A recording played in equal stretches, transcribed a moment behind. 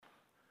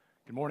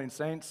Good morning,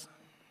 saints.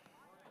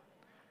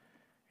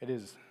 It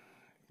is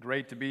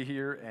great to be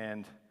here,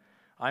 and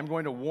I'm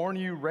going to warn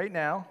you right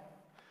now,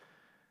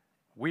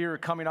 we are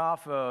coming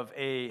off of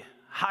a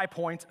high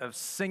point of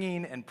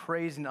singing and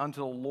praising unto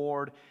the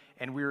Lord,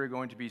 and we are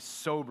going to be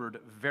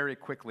sobered very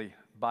quickly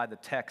by the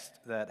text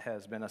that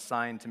has been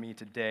assigned to me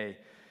today.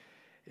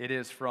 It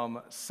is from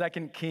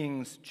 2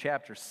 Kings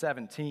chapter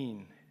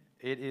 17.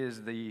 It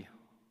is the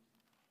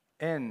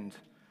end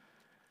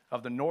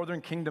of the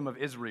northern kingdom of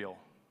Israel.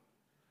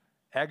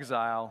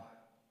 Exile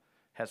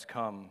has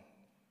come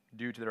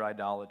due to their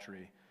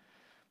idolatry.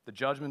 The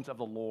judgment of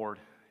the Lord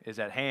is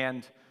at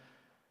hand.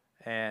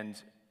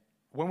 And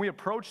when we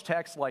approach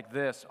texts like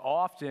this,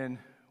 often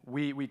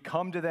we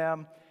come to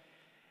them,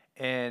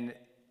 and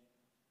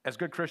as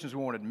good Christians,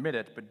 we won't admit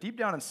it, but deep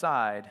down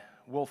inside,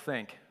 we'll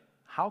think,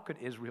 how could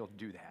Israel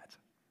do that?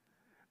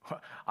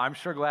 I'm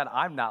sure glad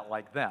I'm not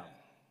like them,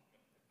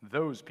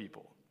 those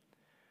people.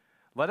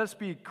 Let us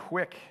be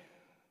quick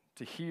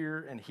to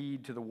hear and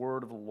heed to the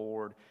word of the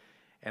Lord,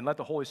 and let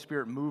the Holy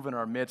Spirit move in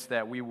our midst,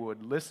 that we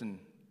would listen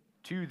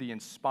to the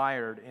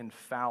inspired,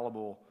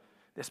 infallible,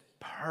 this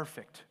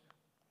perfect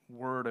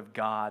word of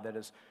God that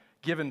is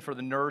given for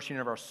the nourishing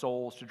of our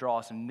souls to draw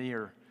us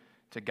near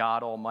to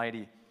God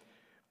Almighty.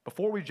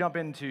 Before we jump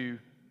into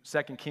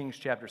 2 Kings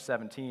chapter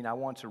 17, I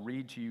want to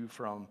read to you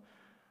from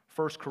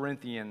 1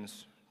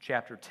 Corinthians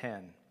chapter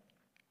 10.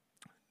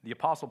 The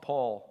Apostle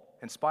Paul,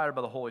 inspired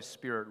by the Holy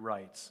Spirit,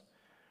 writes,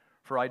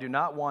 "For I do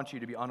not want you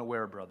to be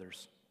unaware,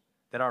 brothers,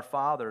 that our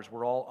fathers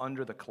were all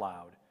under the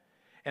cloud,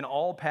 and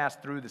all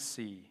passed through the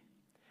sea,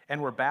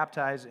 and were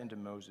baptized into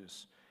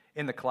Moses,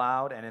 in the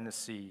cloud and in the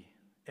sea,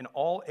 and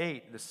all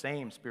ate the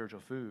same spiritual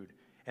food,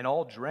 and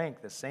all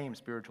drank the same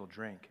spiritual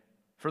drink.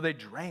 For they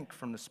drank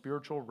from the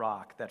spiritual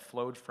rock that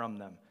flowed from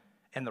them,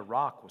 and the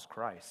rock was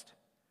Christ.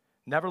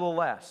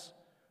 Nevertheless,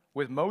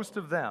 with most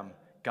of them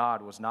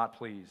God was not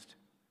pleased,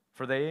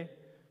 for they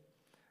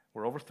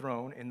were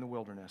overthrown in the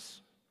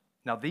wilderness.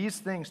 Now these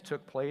things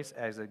took place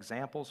as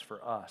examples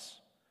for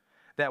us,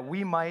 that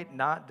we might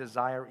not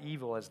desire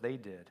evil as they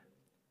did.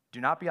 Do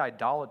not be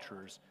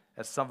idolaters,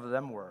 as some of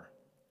them were.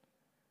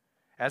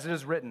 As it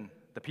is written,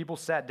 the people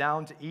sat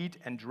down to eat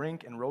and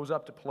drink and rose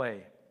up to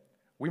play.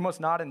 We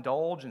must not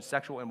indulge in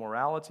sexual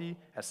immorality,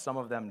 as some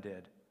of them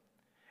did.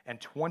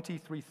 And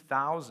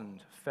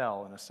 23,000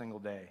 fell in a single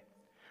day.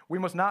 We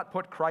must not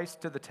put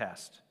Christ to the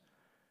test,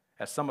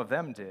 as some of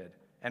them did,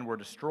 and were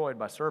destroyed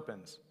by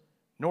serpents,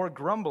 nor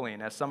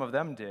grumbling, as some of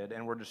them did,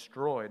 and were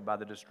destroyed by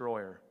the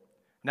destroyer.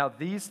 Now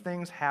these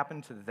things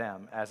happened to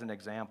them as an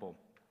example,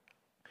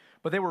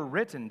 but they were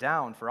written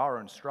down for our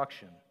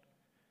instruction,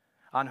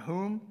 on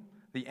whom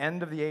the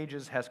end of the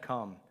ages has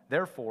come.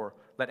 Therefore,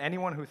 let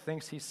anyone who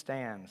thinks he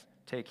stands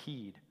take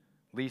heed,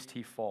 lest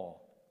he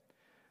fall."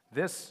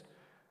 This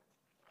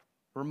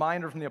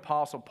reminder from the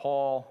Apostle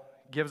Paul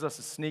gives us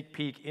a sneak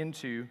peek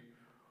into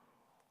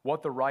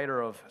what the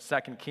writer of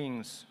 2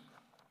 Kings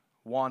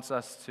wants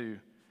us to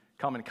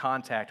come in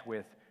contact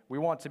with. We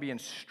want to be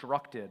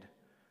instructed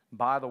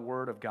by the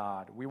Word of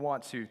God. We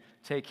want to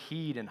take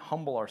heed and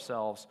humble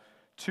ourselves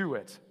to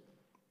it.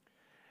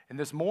 And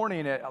this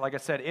morning, like I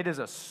said, it is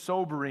a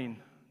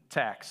sobering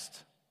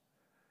text.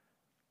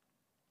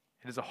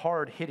 It is a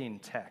hard-hitting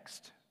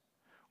text.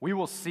 We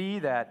will see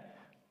that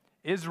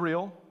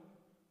Israel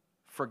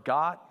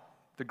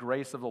forgot the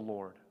grace of the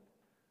Lord.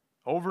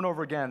 Over and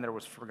over again, there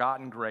was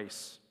forgotten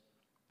grace.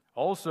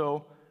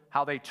 Also,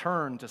 how they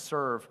turned to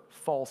serve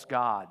false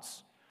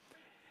gods.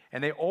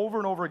 And they over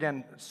and over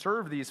again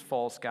serve these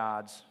false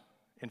gods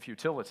in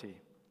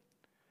futility.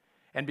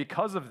 And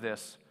because of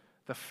this,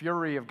 the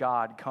fury of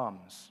God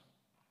comes,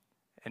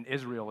 and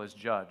Israel is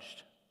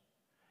judged.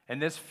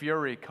 And this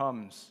fury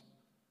comes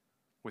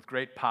with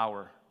great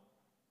power.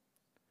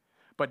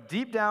 But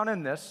deep down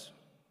in this,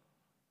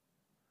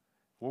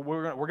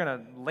 we're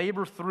going to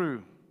labor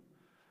through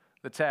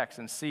the text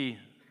and see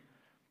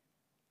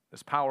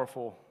this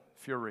powerful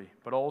fury,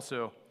 but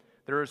also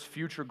there is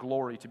future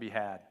glory to be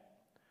had.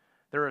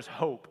 There is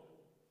hope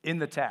in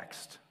the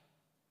text.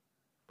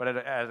 But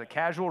as a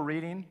casual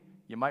reading,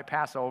 you might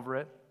pass over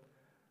it.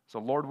 So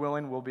Lord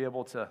willing, we'll be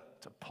able to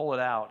pull it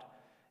out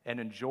and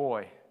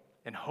enjoy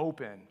and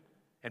hope in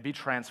and be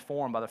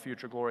transformed by the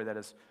future glory that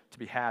is to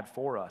be had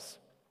for us.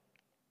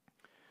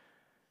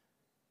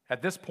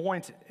 At this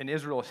point in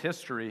Israel's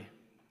history,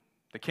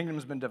 the kingdom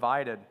has been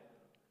divided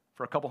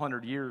for a couple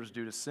hundred years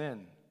due to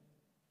sin.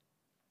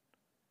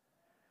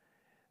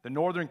 The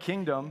northern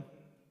kingdom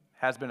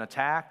has been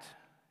attacked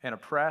and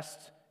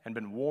oppressed and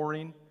been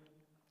warring.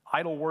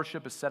 Idol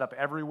worship is set up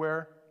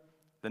everywhere.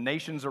 The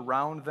nations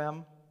around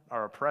them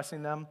are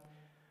oppressing them.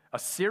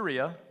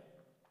 Assyria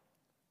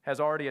has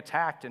already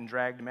attacked and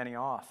dragged many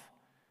off.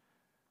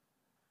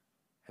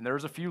 And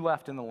there's a few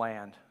left in the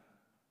land.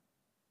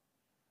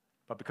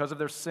 But because of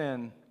their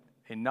sin,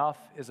 enough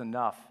is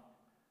enough.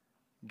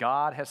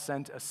 God has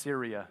sent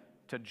Assyria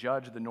to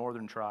judge the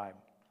northern tribe.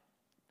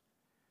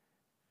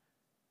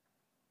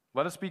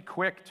 Let us be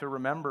quick to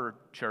remember,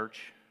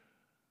 church,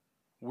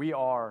 we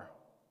are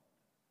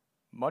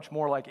much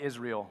more like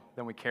Israel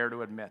than we care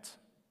to admit.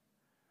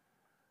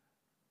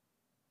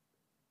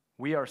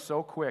 We are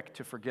so quick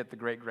to forget the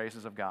great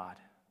graces of God.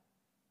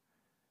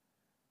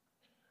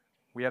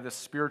 We have this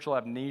spiritual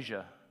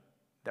amnesia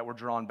that we're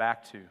drawn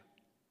back to.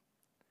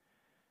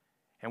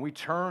 And we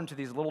turn to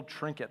these little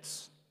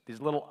trinkets, these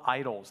little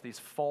idols, these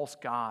false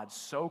gods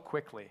so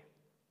quickly.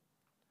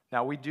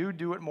 Now, we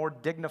do it more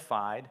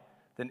dignified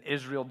than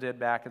Israel did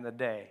back in the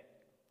day.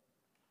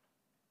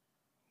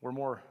 We're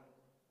more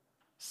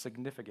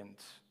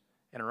significant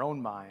in our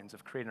own minds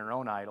of creating our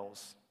own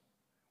idols.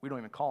 We don't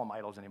even call them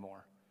idols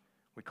anymore.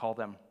 We call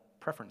them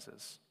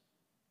preferences.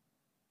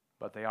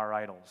 But they are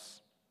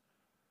idols.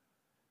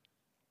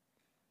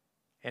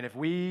 And if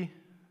we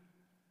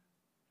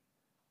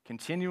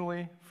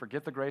continually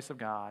forget the grace of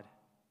God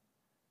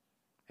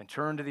and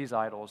turn to these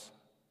idols,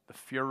 the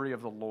fury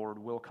of the Lord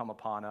will come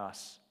upon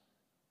us.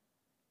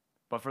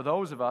 But for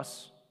those of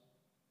us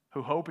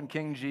who hope in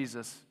King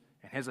Jesus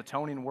and his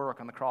atoning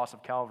work on the cross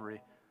of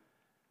Calvary,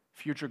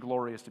 future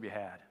glory is to be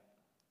had.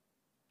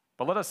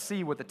 But let us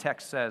see what the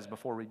text says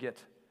before we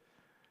get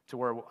to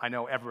where I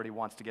know everybody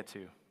wants to get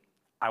to.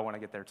 I want to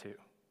get there too.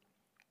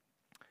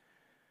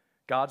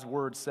 God's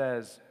word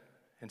says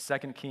in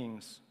 2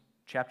 Kings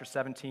chapter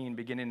 17,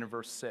 beginning in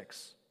verse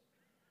 6,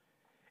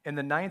 "In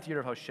the 9th year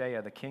of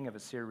Hoshea, the king of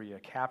Assyria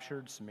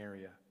captured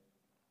Samaria.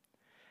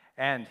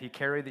 And he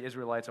carried the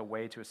Israelites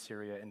away to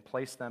Assyria and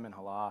placed them in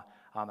Halah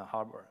on the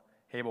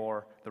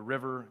Habor, the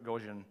river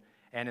Gozan,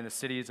 and in the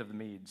cities of the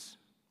Medes.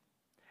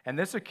 And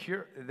this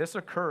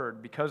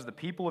occurred because the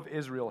people of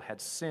Israel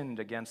had sinned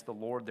against the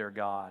Lord their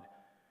God,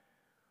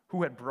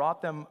 who had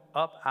brought them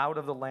up out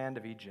of the land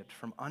of Egypt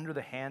from under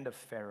the hand of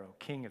Pharaoh,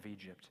 king of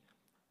Egypt,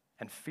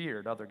 and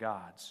feared other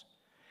gods,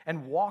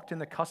 and walked in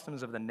the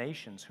customs of the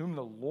nations whom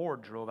the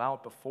Lord drove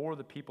out before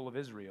the people of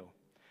Israel,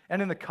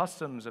 and in the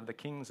customs of the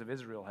kings of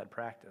Israel had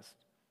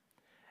practiced.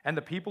 And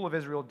the people of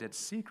Israel did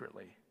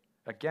secretly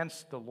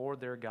against the Lord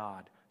their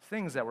God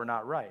things that were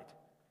not right.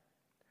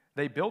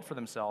 They built for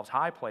themselves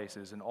high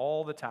places in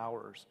all the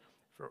towers,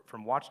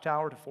 from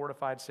watchtower to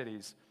fortified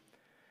cities.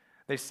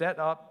 They set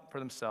up for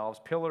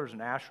themselves pillars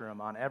and asherim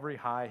on every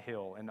high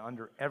hill and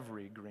under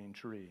every green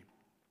tree.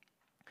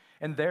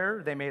 And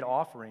there they made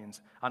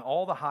offerings on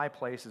all the high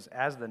places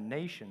as the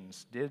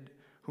nations did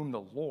whom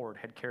the Lord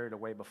had carried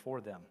away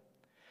before them.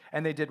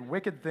 And they did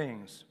wicked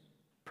things,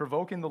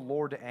 provoking the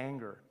Lord to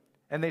anger.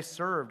 And they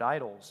served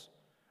idols,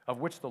 of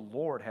which the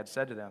Lord had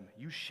said to them,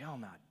 'You shall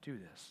not do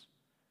this.'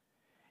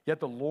 Yet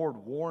the Lord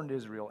warned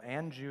Israel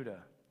and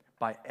Judah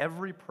by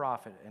every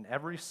prophet and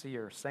every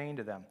seer, saying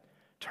to them,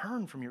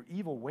 'Turn from your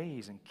evil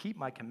ways and keep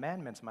my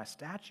commandments, my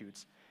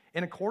statutes,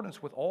 in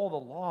accordance with all the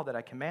law that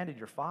I commanded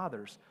your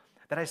fathers,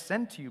 that I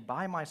sent to you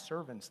by my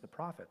servants, the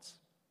prophets.'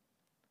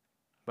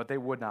 But they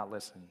would not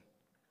listen,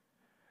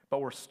 but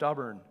were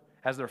stubborn,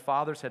 as their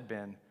fathers had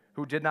been,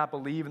 who did not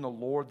believe in the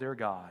Lord their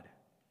God.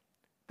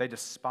 They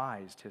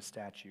despised his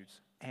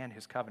statutes and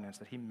his covenants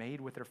that he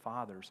made with their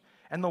fathers,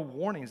 and the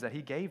warnings that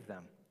he gave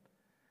them.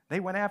 They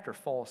went after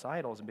false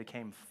idols and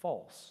became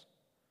false.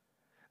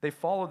 They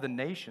followed the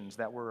nations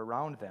that were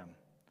around them,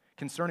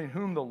 concerning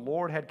whom the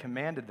Lord had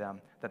commanded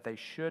them that they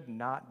should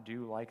not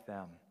do like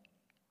them.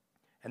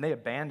 And they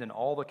abandoned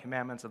all the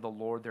commandments of the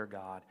Lord their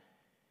God,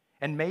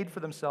 and made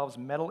for themselves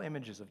metal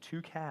images of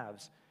 2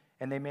 calves,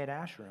 and they made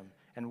asherim,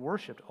 and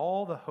worshipped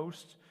all the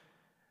hosts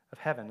of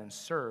heaven, and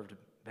served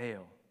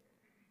Baal.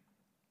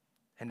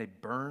 And they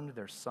burned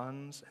their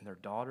sons and their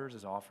daughters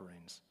as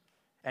offerings,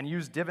 and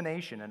used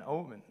divination and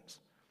omens,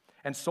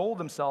 and sold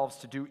themselves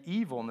to do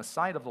evil in the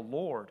sight of the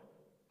Lord,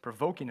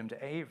 provoking him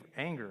to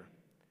anger.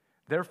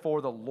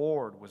 Therefore the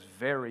Lord was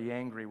very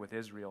angry with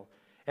Israel,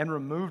 and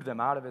removed them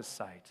out of his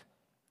sight.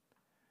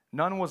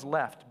 None was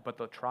left but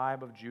the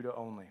tribe of Judah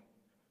only.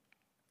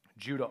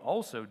 Judah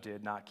also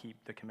did not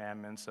keep the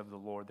commandments of the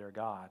Lord their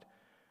God,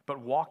 but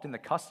walked in the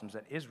customs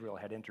that Israel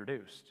had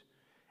introduced.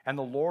 And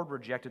the Lord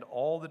rejected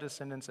all the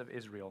descendants of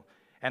Israel,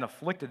 and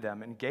afflicted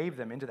them, and gave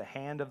them into the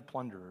hand of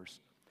plunderers,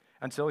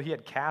 until he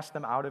had cast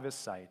them out of his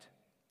sight.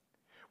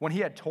 When he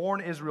had torn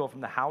Israel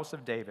from the house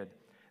of David,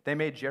 they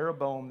made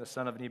Jeroboam the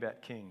son of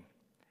Nebat king.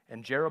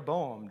 And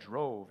Jeroboam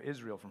drove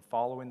Israel from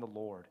following the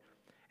Lord,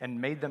 and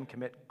made them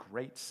commit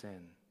great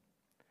sin.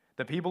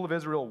 The people of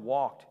Israel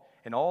walked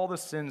in all the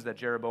sins that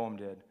Jeroboam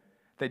did.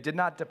 They did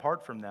not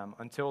depart from them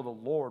until the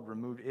Lord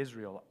removed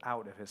Israel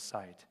out of his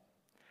sight,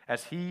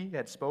 as he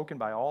had spoken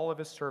by all of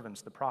his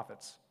servants, the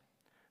prophets.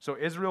 So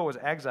Israel was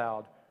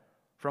exiled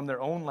from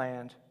their own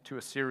land to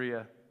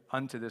Assyria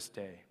unto this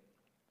day.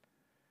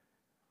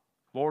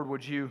 Lord,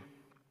 would you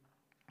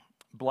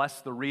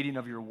bless the reading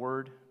of your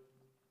word?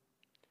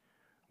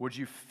 Would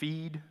you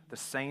feed the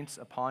saints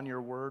upon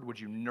your word? Would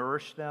you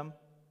nourish them?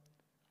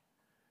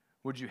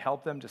 Would you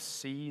help them to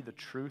see the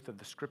truth of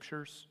the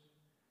scriptures,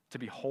 to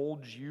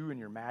behold you in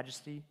your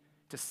majesty,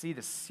 to see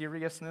the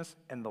seriousness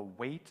and the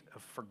weight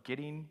of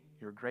forgetting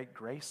your great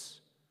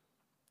grace?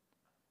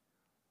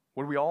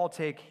 Would we all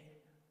take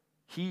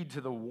heed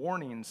to the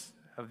warnings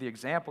of the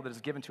example that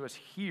is given to us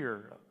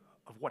here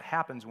of what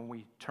happens when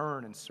we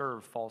turn and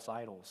serve false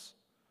idols?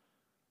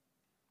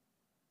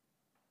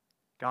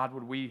 God,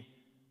 would we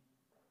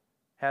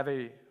have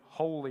a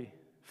holy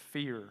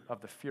fear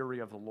of the fury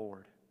of the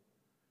Lord?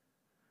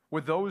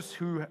 Would those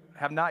who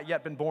have not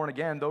yet been born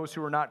again, those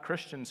who are not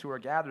Christians who are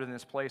gathered in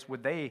this place,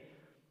 would they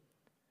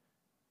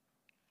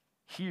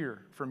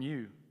hear from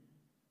you?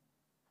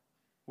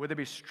 Would they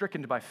be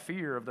stricken by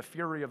fear of the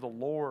fury of the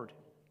Lord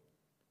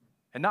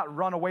and not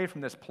run away from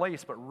this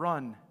place, but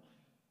run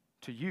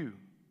to you,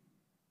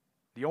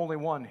 the only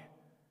one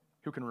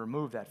who can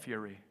remove that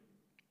fury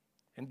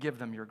and give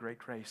them your great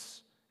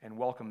grace and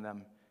welcome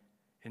them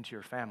into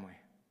your family?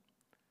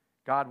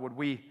 God, would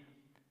we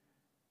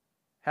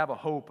have a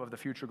hope of the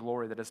future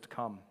glory that is to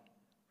come?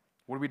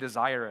 Would we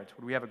desire it?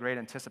 Would we have a great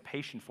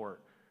anticipation for it?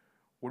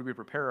 Would we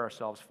prepare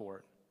ourselves for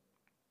it?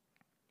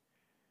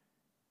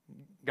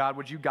 God,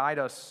 would you guide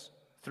us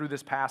through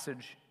this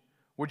passage?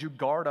 Would you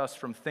guard us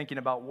from thinking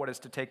about what is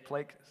to take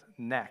place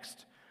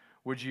next?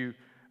 Would you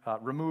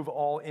remove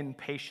all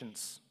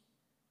impatience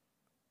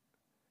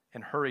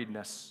and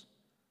hurriedness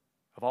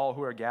of all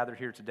who are gathered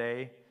here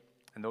today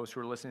and those who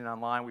are listening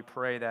online? We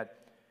pray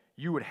that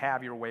you would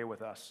have your way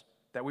with us,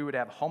 that we would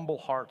have humble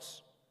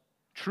hearts,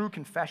 true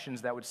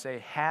confessions that would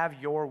say,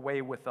 have your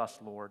way with us,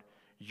 Lord.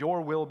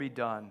 Your will be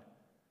done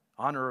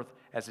on earth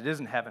as it is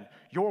in heaven.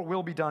 Your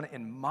will be done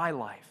in my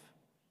life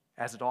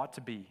as it ought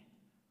to be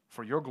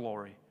for your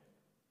glory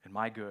and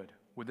my good.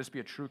 Would this be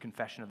a true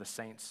confession of the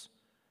saints?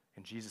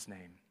 In Jesus'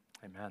 name,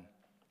 amen.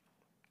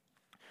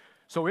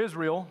 So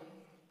Israel,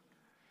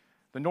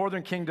 the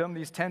northern kingdom,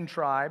 these 10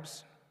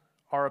 tribes,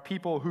 are a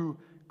people who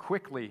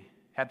quickly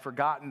had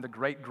forgotten the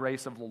great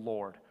grace of the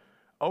Lord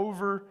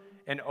over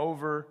and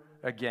over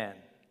again.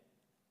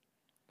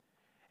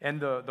 And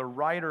the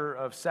writer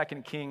of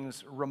 2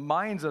 Kings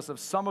reminds us of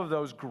some of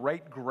those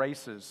great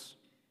graces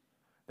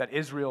that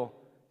Israel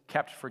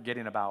kept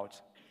forgetting about.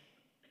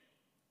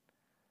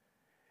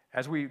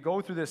 As we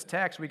go through this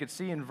text, we could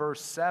see in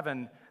verse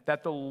 7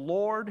 that the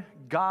Lord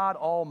God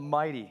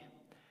Almighty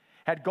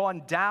had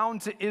gone down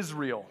to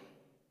Israel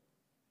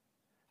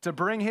to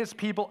bring his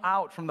people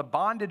out from the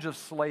bondage of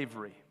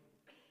slavery.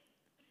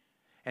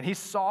 And he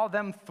saw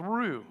them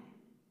through.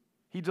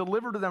 He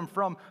delivered them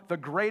from the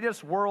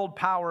greatest world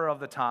power of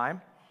the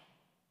time.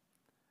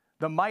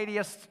 The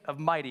mightiest of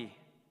mighty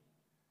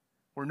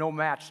were no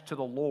match to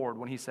the Lord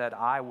when he said,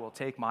 I will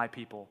take my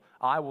people.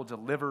 I will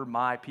deliver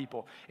my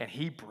people. And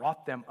he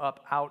brought them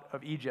up out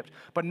of Egypt.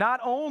 But not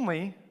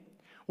only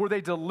were they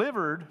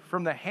delivered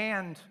from the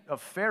hand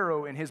of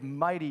Pharaoh and his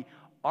mighty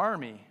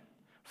army,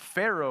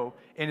 Pharaoh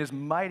and his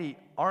mighty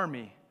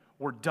army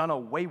were done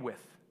away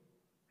with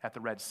at the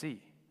Red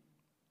Sea.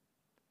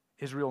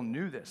 Israel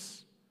knew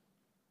this,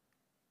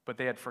 but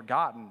they had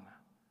forgotten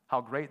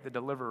how great the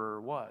deliverer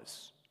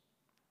was.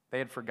 They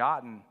had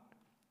forgotten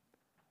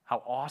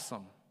how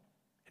awesome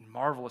and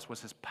marvelous was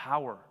his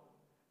power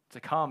to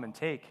come and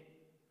take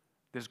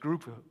this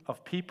group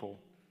of people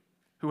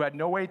who had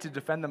no way to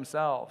defend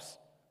themselves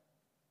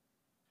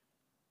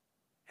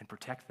and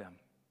protect them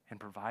and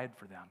provide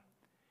for them.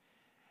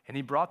 And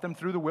he brought them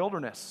through the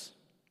wilderness.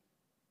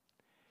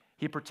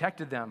 He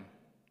protected them.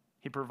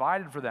 He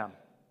provided for them.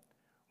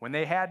 When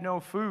they had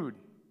no food,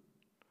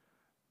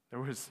 there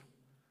was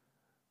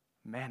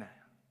manna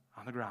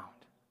on the ground.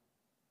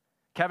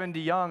 Kevin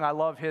DeYoung, I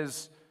love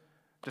his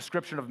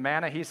description of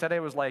manna. He said it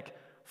was like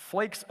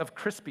flakes of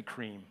Krispy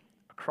Kreme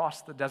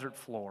across the desert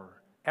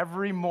floor.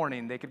 Every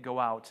morning they could go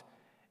out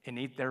and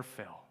eat their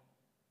fill.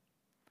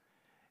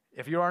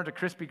 If you aren't a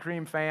Krispy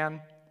Kreme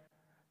fan,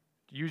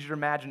 use your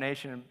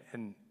imagination,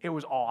 and it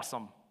was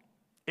awesome.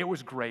 It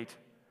was great.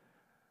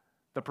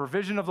 The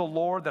provision of the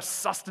Lord, the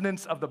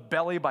sustenance of the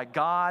belly by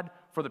God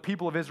for the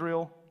people of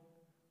Israel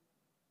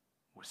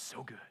was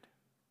so good.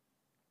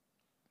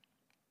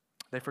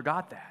 They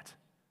forgot that.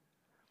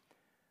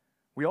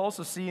 We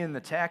also see in the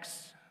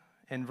text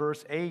in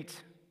verse 8,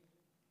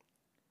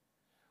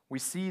 we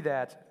see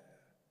that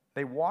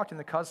they walked in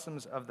the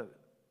customs of the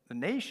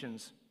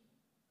nations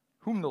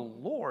whom the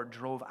Lord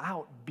drove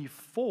out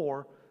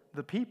before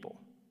the people.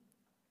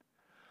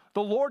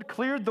 The Lord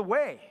cleared the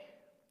way.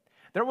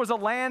 There was a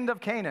land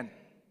of Canaan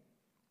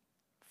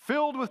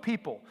filled with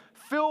people,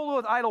 filled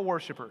with idol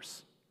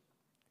worshipers,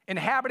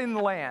 inhabiting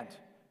the land.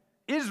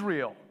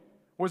 Israel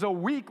was a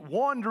weak,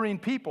 wandering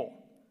people.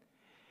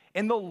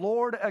 And the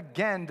Lord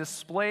again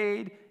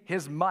displayed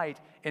his might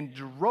and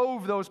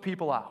drove those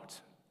people out.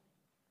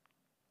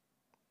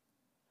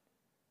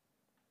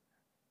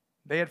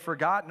 They had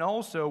forgotten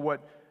also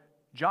what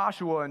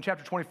Joshua in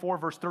chapter 24,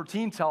 verse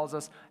 13 tells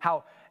us,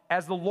 how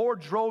as the Lord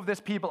drove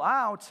this people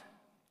out,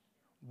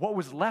 what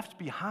was left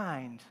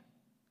behind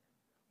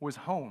was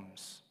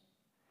homes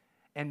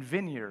and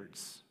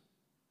vineyards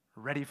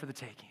ready for the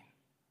taking.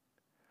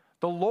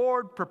 The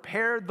Lord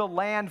prepared the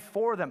land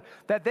for them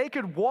that they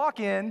could walk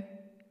in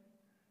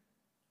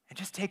and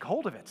just take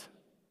hold of it.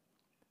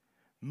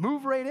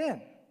 Move right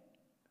in.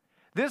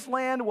 This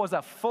land was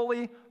a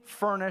fully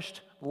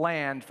furnished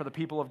land for the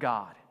people of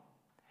God.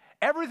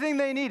 Everything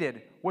they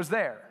needed was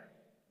there,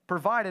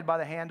 provided by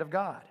the hand of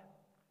God.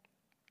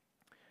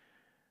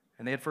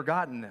 And they had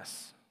forgotten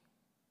this.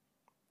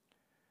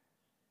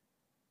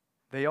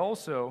 They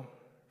also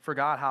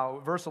forgot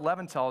how, verse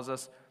 11 tells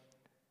us,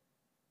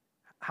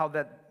 how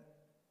that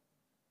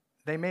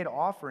they made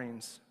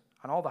offerings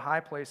on all the high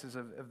places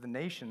of the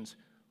nations,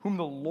 whom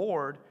the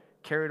Lord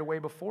carried away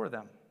before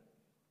them.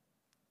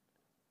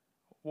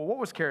 Well, what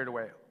was carried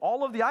away?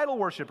 All of the idol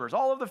worshipers,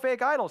 all of the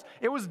fake idols.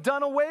 It was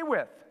done away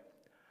with.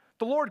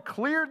 The Lord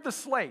cleared the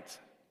slate.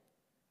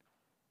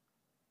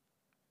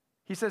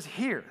 He says,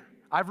 here,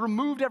 I've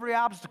removed every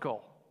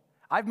obstacle.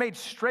 I've made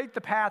straight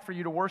the path for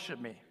you to worship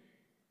me.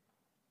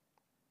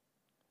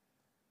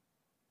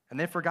 And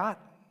they forgot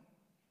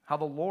how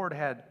the Lord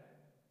had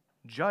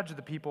judged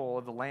the people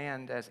of the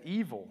land as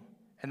evil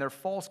and their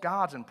false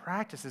gods and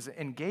practices,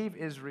 and gave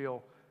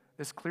Israel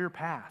this clear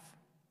path.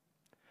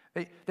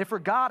 They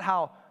forgot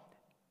how,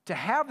 to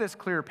have this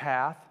clear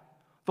path,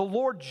 the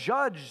Lord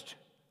judged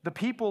the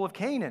people of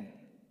Canaan.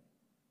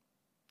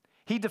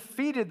 He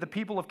defeated the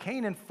people of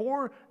Canaan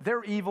for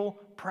their evil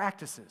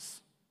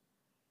practices.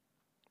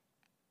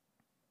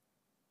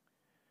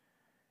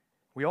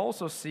 We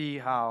also see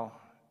how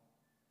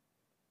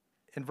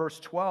in verse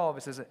 12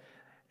 it says,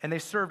 and they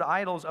served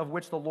idols of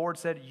which the Lord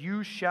said,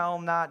 you shall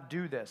not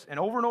do this. And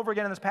over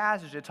again in this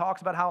passage, it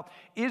talks about how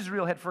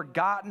Israel had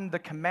forgotten the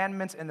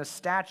commandments and the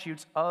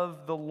statutes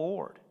of the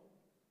Lord.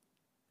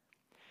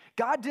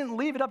 God didn't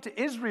leave it up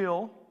to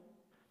Israel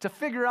to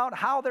figure out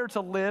how they're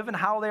to live and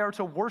how they are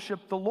to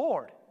worship the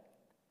Lord.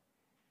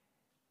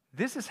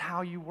 This is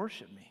how you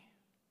worship me.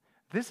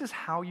 This is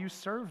how you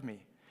serve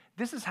me.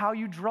 This is how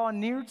you draw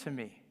near to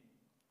me.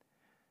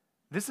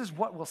 This is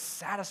what will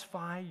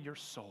satisfy your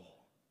soul.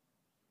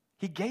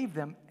 He gave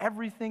them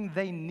everything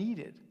they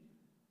needed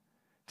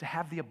to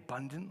have the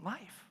abundant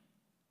life.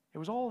 It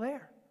was all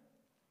there.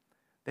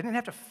 They didn't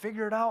have to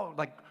figure it out,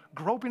 like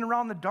groping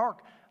around in the dark,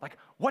 like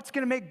what's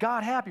going to make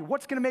God happy?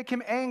 What's going to make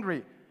him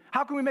angry?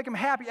 How can we make him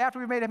happy after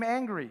we made him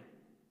angry?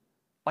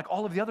 Like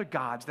all of the other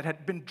gods that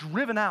had been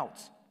driven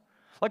out.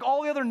 Like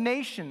all the other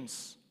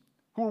nations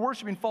who were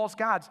worshiping false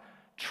gods,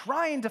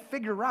 trying to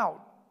figure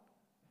out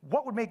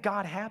what would make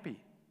God happy.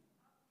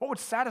 What would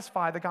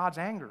satisfy the God's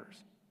angers?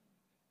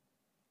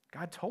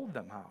 God told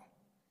them how.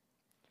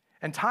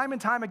 And time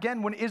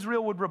again, when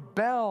Israel would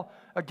rebel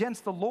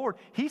against the Lord,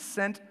 he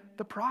sent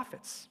the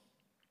prophets.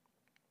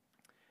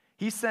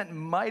 He sent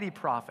mighty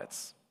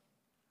prophets.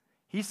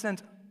 He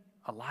sent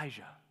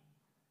Elijah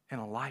and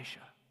Elisha,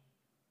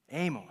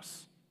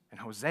 Amos and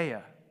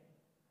Hosea.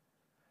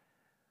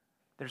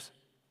 There's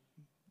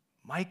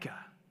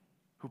Micah,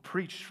 who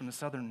preached from the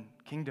southern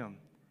kingdom.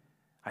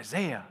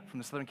 Isaiah from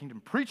the southern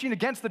kingdom, preaching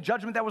against the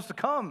judgment that was to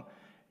come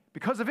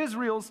because of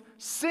Israel's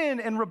sin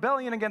and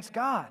rebellion against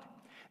God.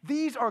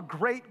 These are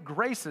great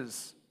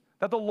graces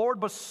that the Lord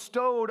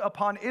bestowed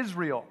upon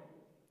Israel.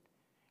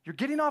 You're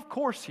getting off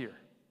course here.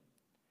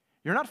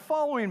 You're not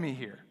following me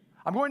here.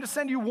 I'm going to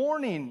send you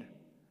warning.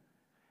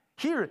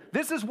 Here,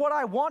 this is what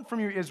I want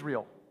from you,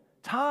 Israel.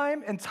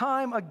 Time and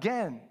time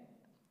again.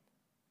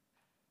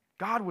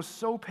 God was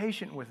so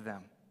patient with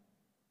them.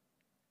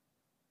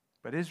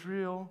 But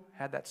Israel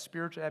had that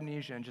spiritual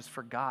amnesia and just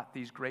forgot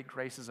these great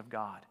graces of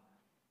God.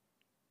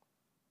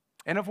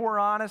 And if we're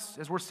honest,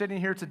 as we're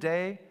sitting here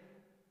today,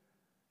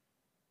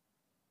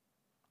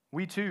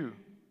 we too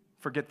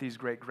forget these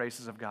great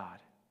graces of God.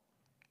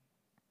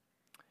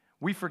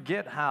 We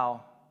forget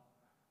how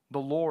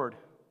the Lord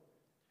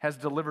has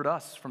delivered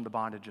us from the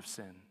bondage of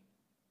sin.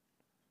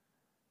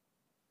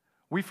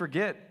 We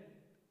forget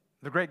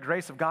the great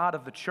grace of God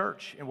of the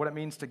church and what it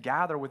means to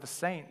gather with the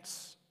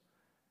saints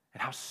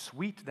and how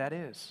sweet that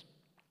is.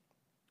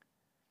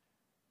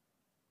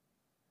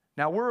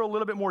 Now, we're a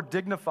little bit more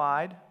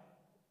dignified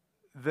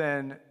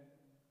than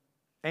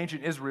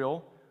ancient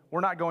Israel. We're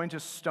not going to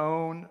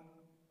stone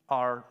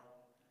our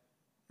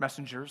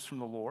messengers from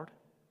the Lord.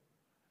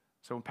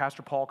 So when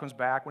Pastor Paul comes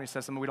back, when he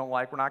says something we don't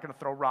like, we're not going to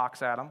throw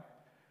rocks at him.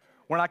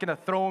 We're not going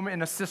to throw him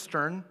in a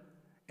cistern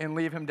and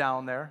leave him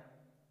down there.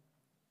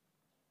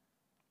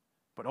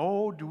 But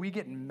oh, do we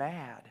get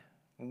mad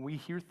when we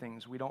hear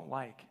things we don't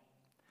like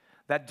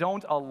that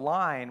don't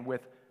align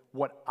with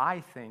what I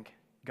think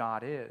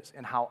God is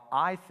and how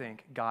I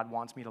think God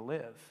wants me to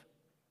live.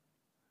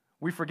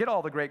 We forget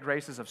all the great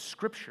graces of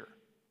Scripture,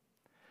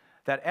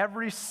 that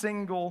every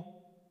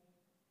single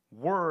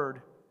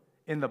word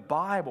in the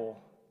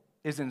Bible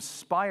is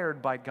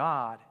inspired by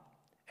God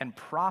and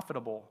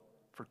profitable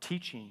for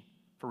teaching,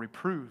 for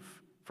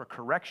reproof, for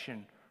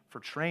correction, for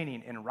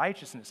training in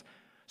righteousness,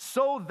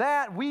 so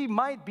that we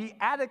might be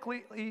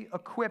adequately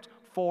equipped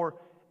for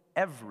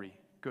every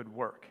good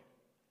work.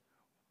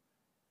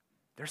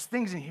 There's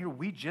things in here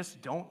we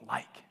just don't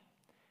like.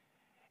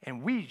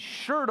 And we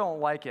sure don't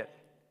like it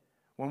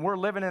when we're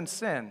living in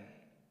sin,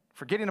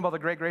 forgetting about the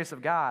great grace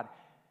of God,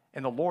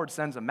 and the Lord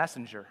sends a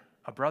messenger,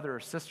 a brother or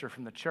sister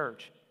from the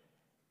church,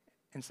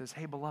 and says,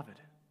 hey, beloved,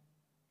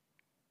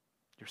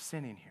 you're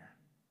sinning here.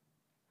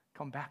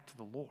 Come back to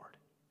the Lord.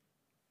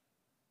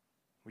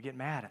 We get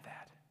mad at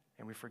that,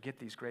 and we forget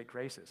these great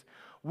graces.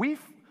 We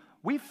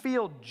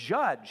feel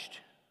judged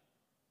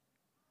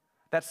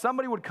that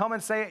somebody would come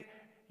and say,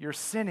 you're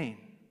sinning.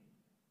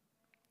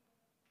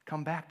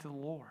 Come back to the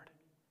Lord.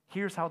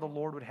 Here's how the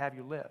Lord would have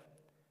you live.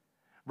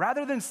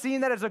 Rather than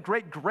seeing that as a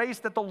great grace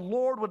that the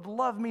Lord would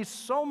love me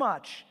so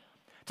much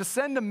to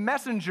send a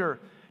messenger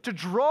to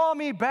draw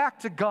me back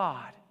to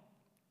God.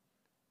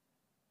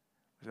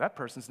 That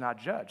person's not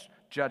judged.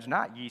 Judge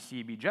not, ye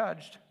see be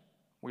judged.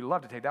 We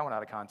love to take that one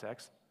out of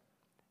context.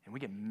 And we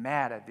get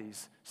mad at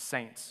these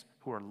saints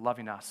who are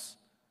loving us.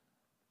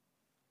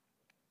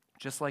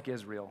 Just like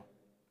Israel,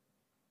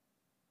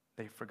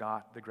 they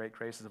forgot the great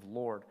graces of the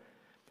Lord.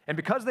 And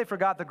because they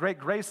forgot the great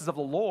graces of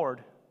the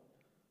Lord,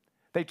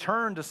 they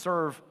turned to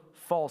serve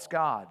false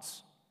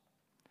gods.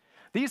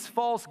 These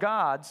false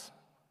gods,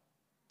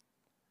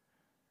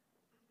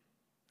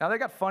 now they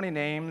got funny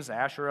names,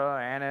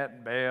 Asherah,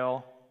 Anat,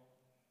 Baal.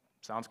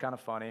 Sounds kind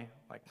of funny.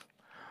 Like,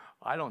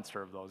 I don't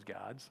serve those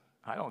gods.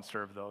 I don't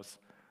serve those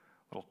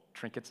little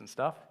trinkets and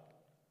stuff.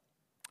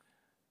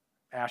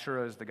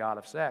 Asherah is the god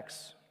of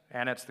sex.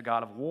 Anat's the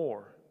god of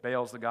war.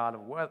 Baal's the god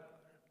of weather,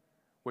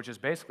 which is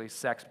basically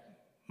sex,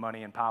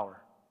 money, and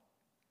power.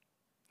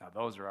 Now,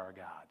 those are our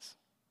gods.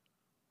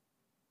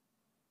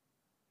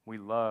 We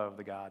love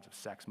the gods of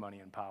sex, money,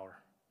 and power,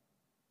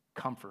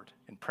 comfort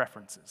and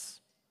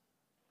preferences,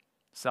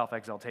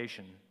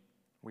 self-exaltation.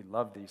 We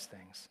love these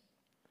things.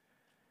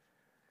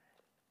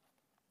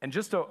 And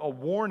just a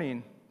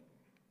warning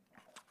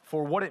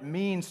for what it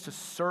means to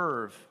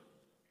serve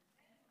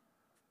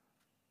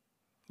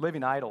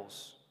living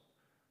idols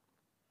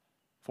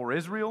for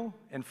Israel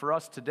and for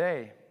us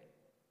today.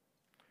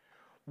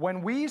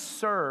 When we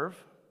serve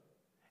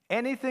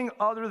anything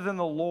other than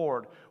the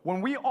Lord,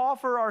 when we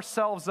offer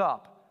ourselves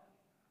up,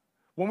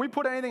 when we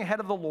put anything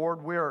ahead of the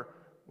Lord, we're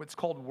what's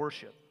called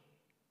worship.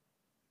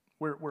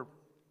 We're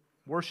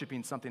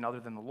worshiping something other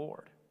than the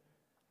Lord.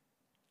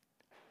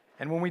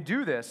 And when we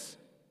do this,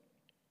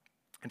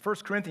 in 1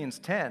 Corinthians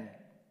 10,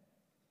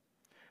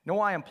 no,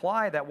 I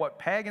imply that what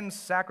pagans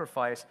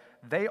sacrifice,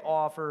 they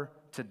offer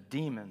to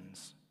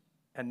demons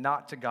and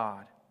not to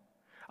God.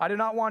 I do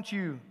not want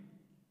you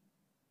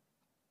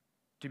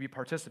to be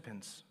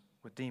participants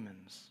with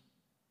demons.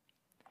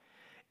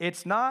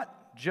 It's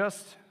not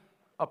just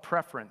a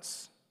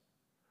preference.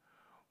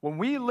 When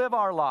we live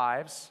our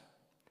lives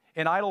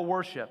in idol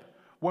worship,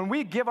 when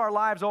we give our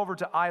lives over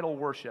to idol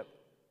worship,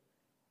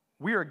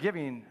 we are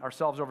giving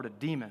ourselves over to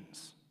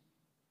demons,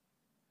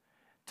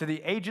 to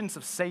the agents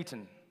of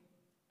Satan,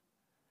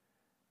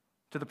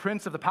 to the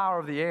prince of the power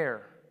of the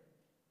air.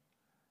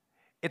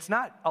 It's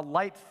not a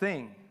light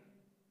thing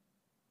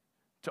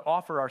to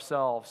offer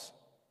ourselves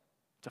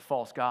to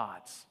false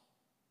gods.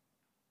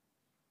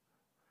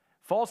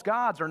 False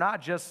gods are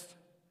not just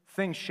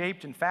things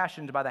shaped and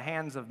fashioned by the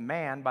hands of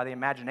man, by the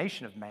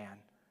imagination of man,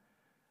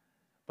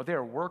 but they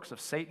are works of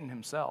Satan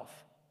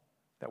himself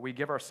that we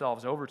give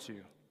ourselves over to.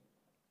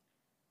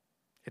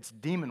 It's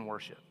demon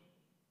worship.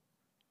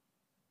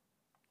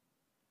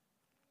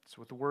 That's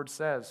what the word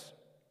says.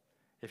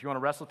 If you want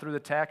to wrestle through the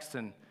text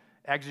and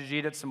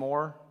exegete it some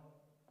more,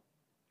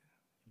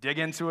 dig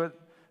into it,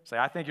 say,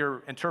 I think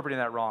you're interpreting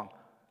that wrong.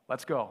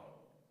 Let's go.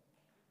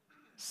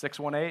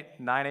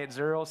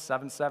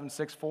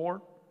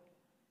 618-980-7764.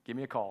 Give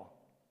me a call.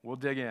 We'll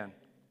dig in.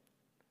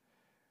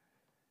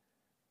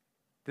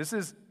 This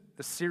is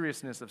the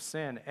seriousness of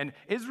sin. And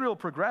Israel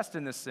progressed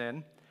in this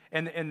sin,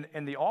 and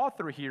the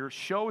author here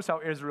shows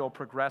how Israel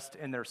progressed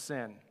in their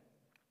sin.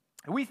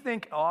 We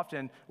think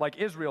often, like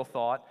Israel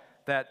thought,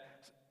 that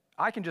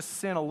I can just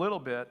sin a little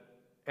bit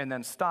and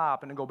then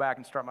stop and then go back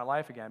and start my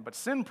life again. But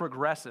sin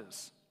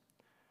progresses.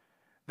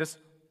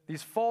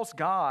 These false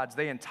gods,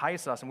 they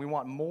entice us, and we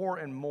want more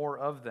and more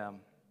of them.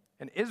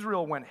 And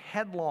Israel went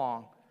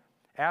headlong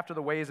after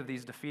the ways of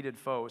these defeated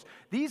foes.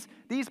 These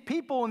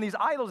people and these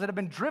idols that have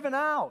been driven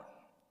out,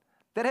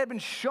 that have been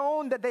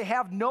shown that they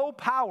have no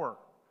power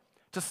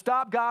to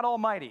stop God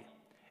Almighty.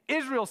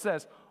 Israel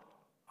says,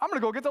 I'm going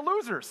to go get the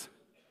losers.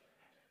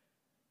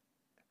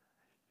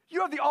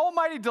 You have the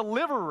almighty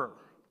deliverer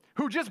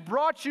who just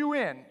brought you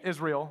in,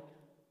 Israel,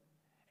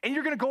 and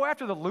you're going to go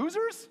after the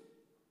losers?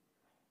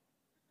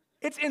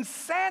 It's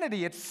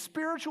insanity. It's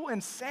spiritual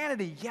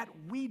insanity, yet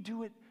we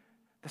do it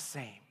the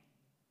same.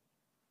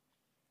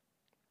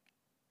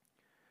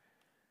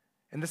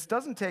 And this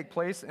doesn't take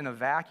place in a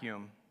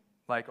vacuum,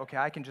 like, okay,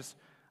 I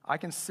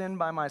can sin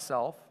by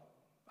myself.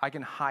 I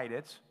can hide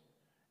it.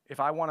 If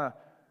I want to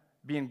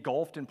be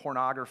engulfed in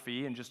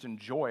pornography and just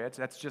enjoy it,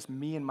 that's just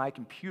me and my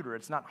computer.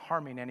 It's not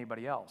harming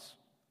anybody else.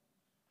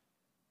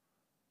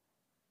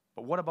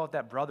 But what about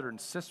that brother and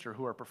sister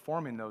who are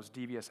performing those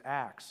devious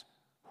acts,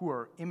 who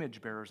are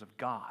image bearers of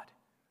God,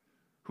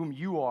 whom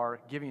you are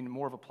giving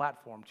more of a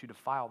platform to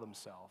defile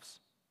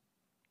themselves?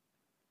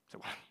 So,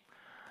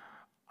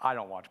 I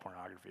don't watch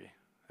pornography.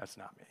 That's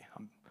not me.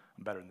 I'm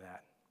better than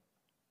that.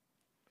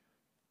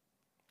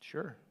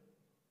 Sure.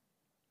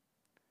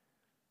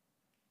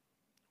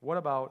 What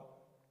about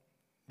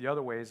the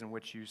other ways in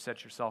which you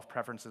set your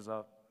self-preferences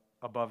up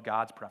above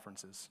God's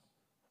preferences?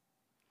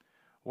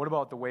 What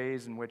about the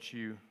ways in which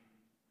you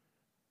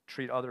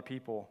treat other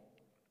people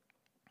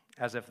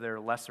as if they're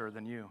lesser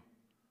than you?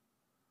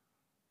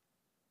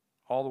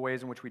 All the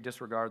ways in which we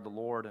disregard the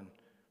Lord and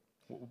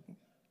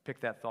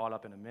pick that thought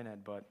up in a minute,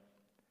 but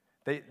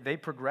they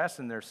progress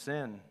in their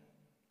sin,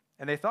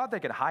 and they thought they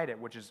could hide it,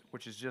 which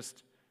is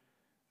just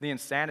the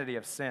insanity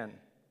of sin.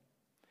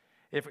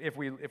 If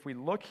we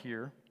look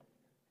here,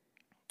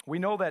 we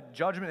know that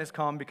judgment has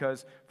come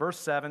because verse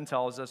 7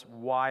 tells us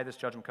why this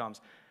judgment comes.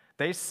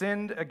 They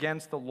sinned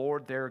against the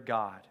Lord their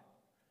God.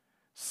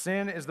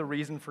 Sin is the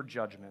reason for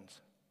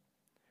judgment.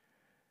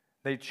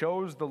 They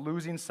chose the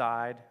losing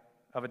side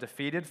of a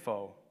defeated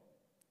foe.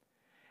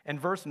 And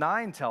verse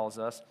 9 tells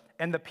us,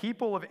 and the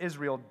people of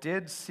Israel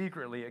did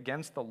secretly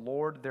against the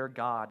Lord their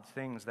God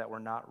things that were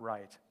not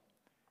right.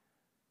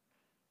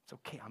 It's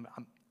okay,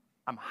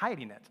 I'm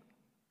hiding it.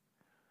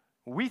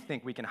 We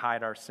think we can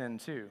hide our sin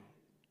too.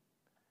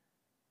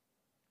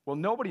 Well,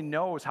 nobody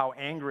knows how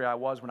angry I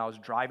was when I was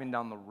driving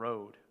down the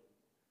road,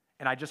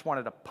 and I just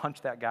wanted to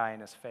punch that guy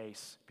in his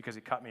face because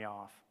he cut me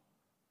off.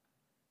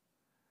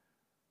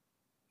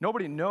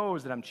 Nobody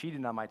knows that I'm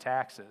cheating on my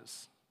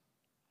taxes.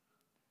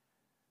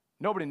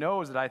 Nobody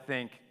knows that I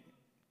think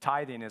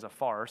tithing is a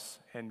farce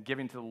and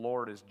giving to the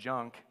Lord is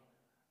junk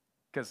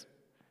because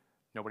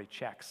nobody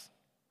checks.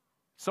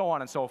 So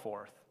on and so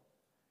forth.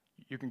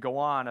 You can go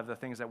on of the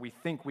things that we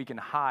think we can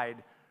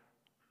hide,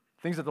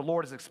 things that the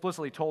Lord has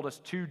explicitly told us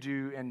to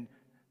do and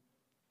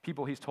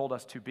people he's told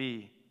us to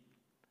be.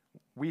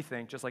 We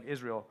think, just like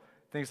Israel,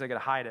 thinks they can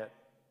hide it.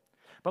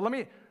 But let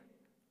me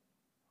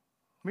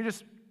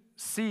just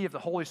see if the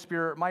Holy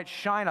Spirit might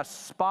shine a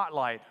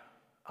spotlight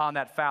on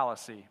that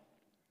fallacy.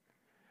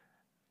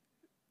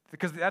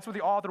 Because that's what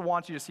the author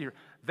wants you to see here.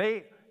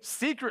 They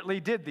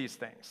secretly did these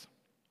things.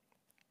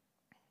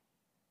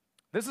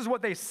 This is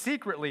what they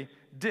secretly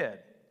did.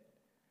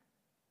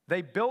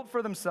 They built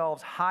for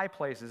themselves high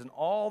places in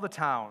all the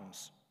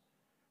towns,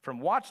 from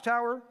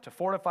watchtower to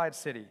fortified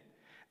city.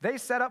 They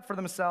set up for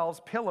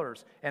themselves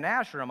pillars and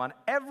Asherim on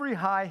every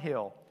high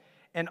hill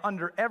and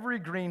under every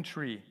green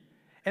tree.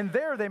 And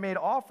there they made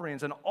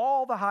offerings in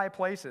all the high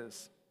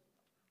places.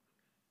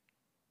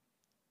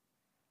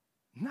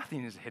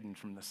 Nothing is hidden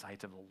from the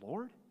sight of the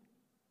Lord.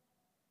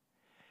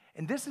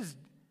 And this is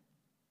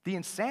the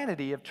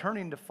insanity of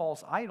turning to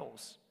false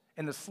idols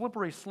and the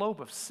slippery slope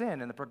of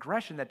sin and the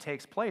progression that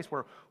takes place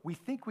where we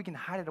think we can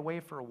hide it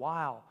away for a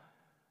while.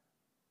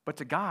 But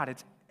to God,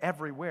 it's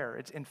everywhere.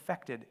 It's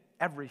infected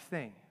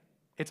everything.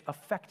 It's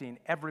affecting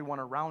everyone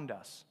around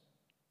us.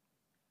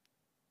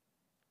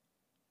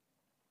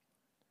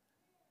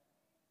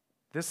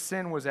 This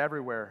sin was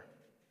everywhere.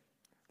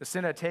 The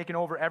sin had taken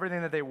over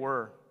everything that they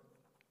were.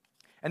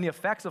 And the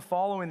effects of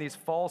following these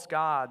false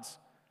gods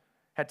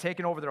had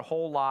taken over their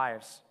whole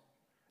lives.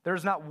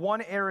 There's not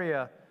one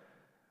area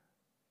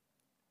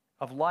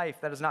of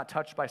life that is not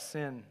touched by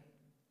sin.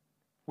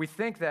 We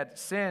think that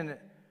sin,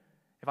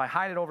 if I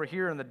hide it over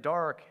here in the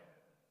dark,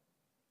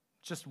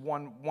 just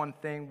one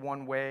thing,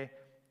 one way.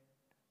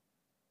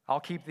 I'll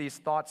keep these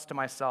thoughts to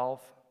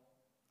myself.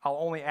 I'll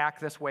only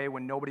act this way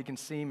when nobody can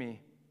see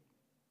me.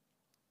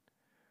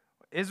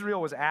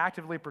 Israel was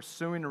actively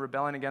pursuing a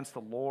rebellion against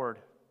the Lord,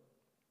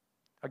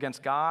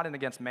 against God and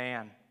against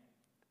man.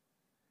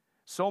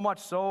 So much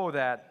so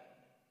that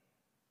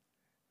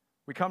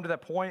we come to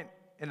that point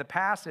in the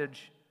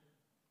passage,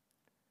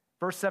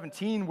 verse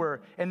 17,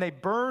 where, and they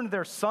burned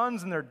their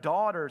sons and their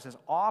daughters as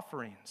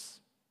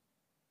offerings.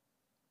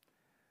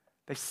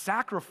 They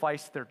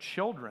sacrificed their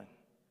children.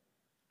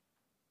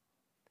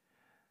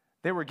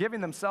 They were giving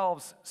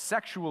themselves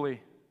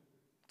sexually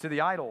to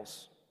the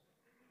idols.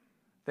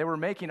 They were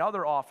making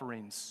other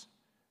offerings,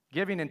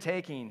 giving and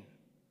taking,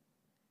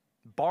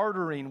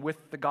 bartering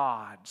with the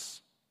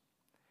gods,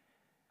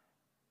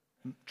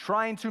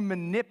 trying to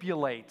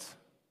manipulate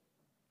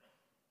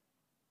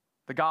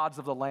the gods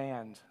of the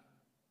land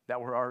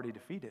that were already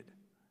defeated.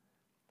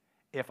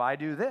 If I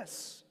do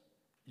this,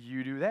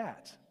 you do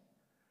that.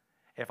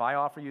 If I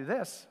offer you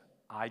this,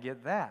 I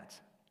get that.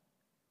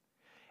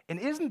 And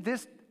isn't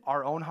this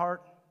our own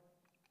heart?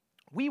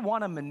 We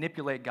want to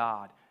manipulate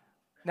God.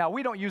 Now,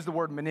 we don't use the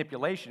word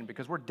manipulation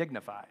because we're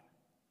dignified.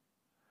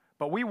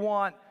 But we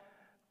want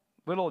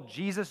little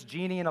Jesus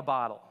genie in a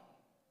bottle.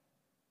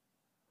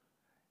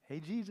 Hey,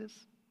 Jesus,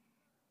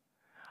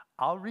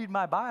 I'll read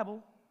my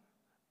Bible.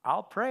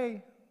 I'll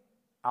pray.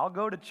 I'll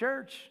go to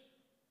church.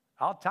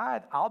 I'll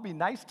tithe. I'll be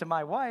nice to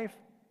my wife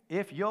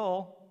if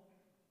you'll.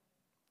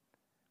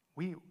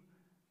 We,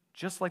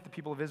 just like the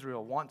people of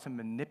Israel, want to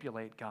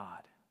manipulate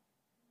God.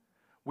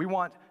 We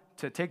want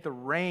to take the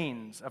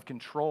reins of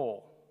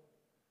control.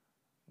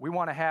 We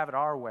want to have it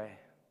our way,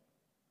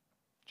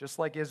 just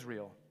like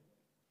Israel.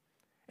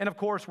 And of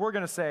course, we're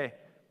going to say,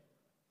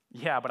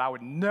 yeah, but I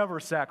would never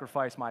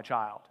sacrifice my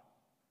child.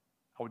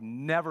 I would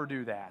never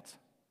do that.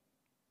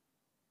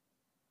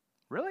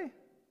 Really?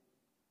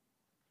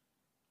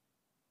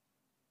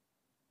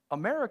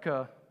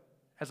 America,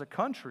 as a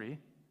country,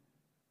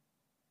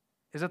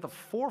 is at the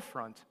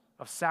forefront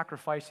of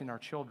sacrificing our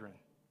children.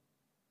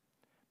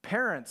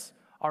 Parents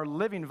are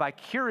living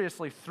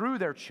vicariously through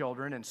their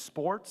children in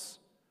sports,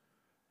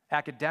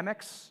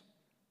 academics,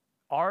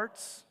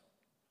 arts.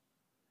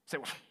 Say,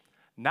 well,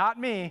 not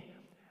me.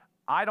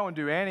 I don't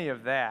do any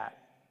of that.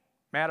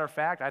 Matter of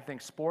fact, I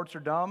think sports are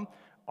dumb,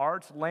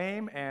 art's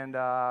lame, and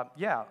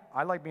yeah,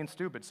 I like being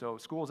stupid, so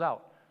school's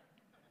out.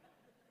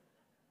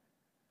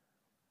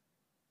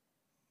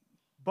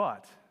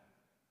 But,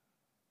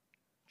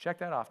 check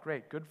that off.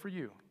 Great, good for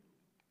you.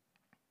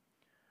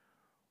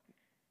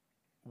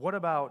 What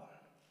about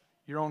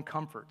your own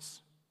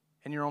comforts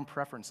and your own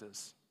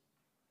preferences?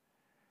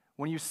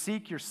 When you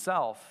seek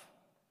yourself,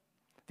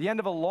 the end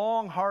of a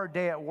long, hard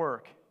day at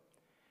work,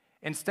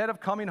 instead of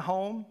coming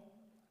home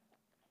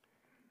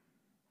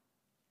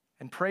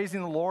and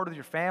praising the Lord with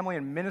your family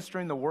and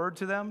ministering the word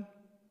to them,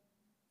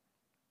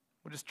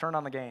 we'll just turn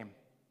on the game.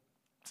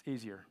 It's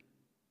easier.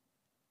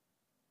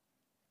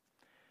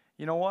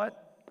 You know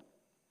what?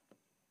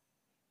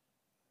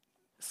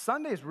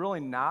 Sunday is really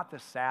not the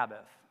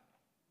Sabbath.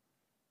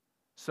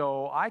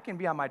 So I can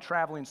be on my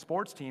traveling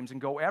sports teams and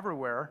go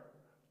everywhere,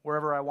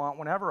 wherever I want,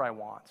 whenever I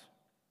want.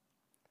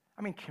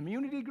 I mean,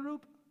 community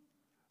group?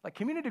 Like,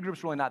 community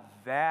group's really not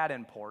that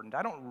important.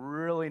 I don't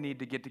really need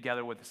to get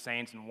together with the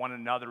saints and one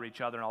another,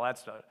 each other, and all that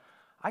stuff.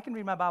 I can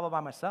read my Bible by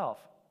myself.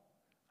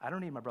 I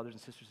don't need my brothers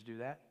and sisters to do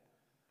that.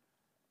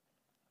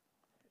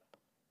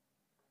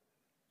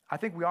 I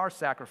think we are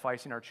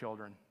sacrificing our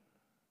children.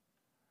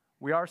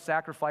 We are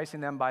sacrificing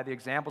them by the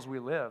examples we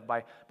live,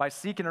 by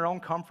seeking our own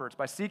comforts,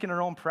 by seeking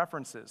our own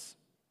preferences,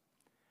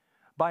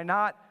 by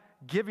not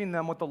giving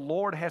them what the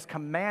Lord has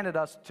commanded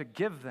us to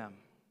give them,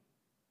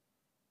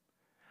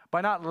 by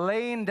not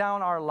laying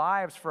down our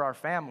lives for our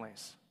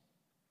families,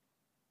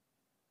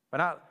 by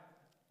not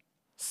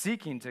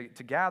seeking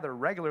to gather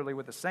regularly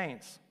with the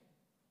saints.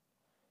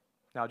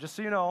 Now, just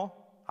so you know,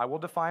 I will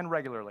define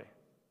regularly,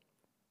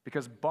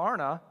 because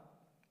Barna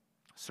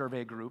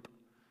Survey Group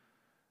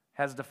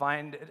has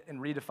defined it and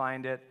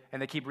redefined it,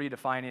 and they keep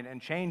redefining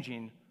and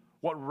changing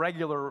what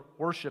regular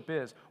worship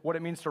is, what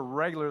it means to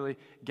regularly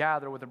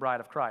gather with the bride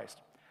of Christ.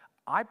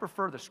 I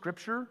prefer the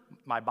Scripture,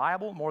 my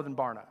Bible, more than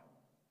Barna.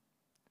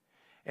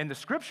 And the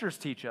Scriptures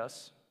teach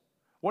us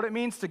what it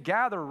means to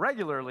gather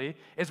regularly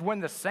is when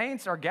the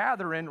saints are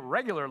gathering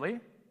regularly,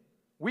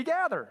 we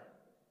gather.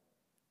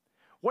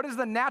 What is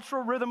the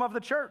natural rhythm of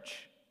the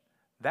church?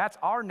 That's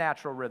our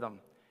natural rhythm.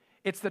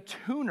 It's the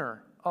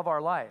tuner of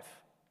our life.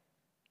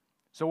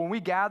 So when we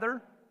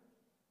gather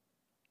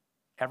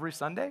every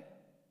Sunday,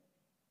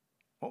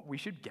 well, we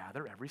should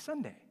gather every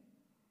Sunday.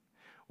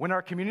 When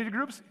our community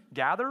groups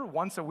gather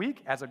once a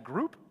week as a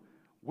group,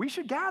 we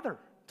should gather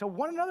to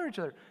one another, each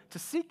other, to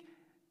seek,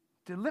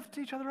 to lift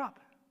each other up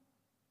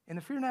in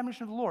the fear and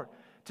admiration of the Lord,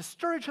 to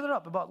stir each other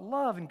up about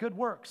love and good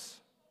works,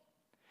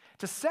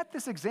 to set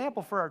this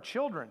example for our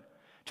children,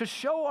 to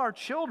show our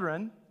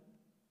children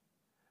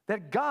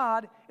that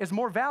God is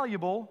more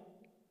valuable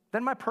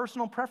than my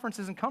personal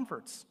preferences and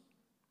comforts.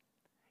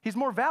 He's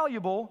more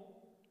valuable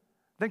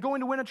than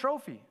going to win a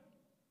trophy.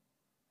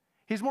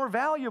 He's more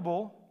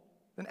valuable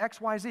than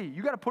XYZ.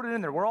 You got to put it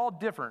in there. We're all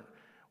different.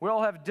 We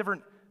all have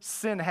different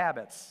sin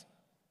habits.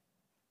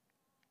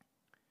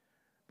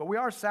 But we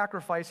are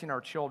sacrificing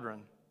our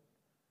children,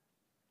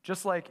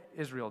 just like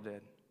Israel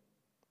did.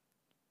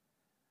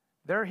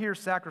 They're here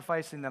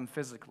sacrificing them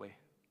physically.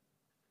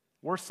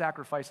 We're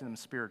sacrificing them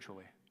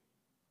spiritually.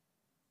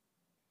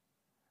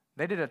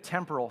 They did a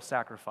temporal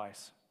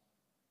sacrifice.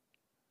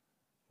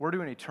 We're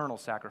doing eternal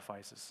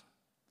sacrifices.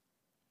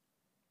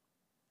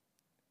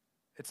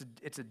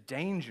 It's a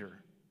danger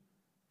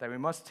that we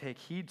must take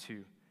heed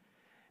to.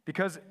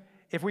 Because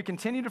if we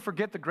continue to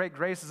forget the great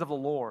graces of the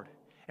Lord,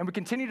 and we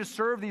continue to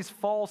serve these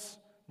false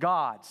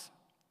gods,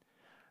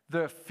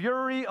 the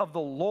fury of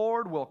the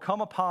Lord will come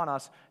upon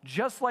us,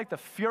 just like the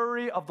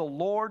fury of the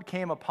Lord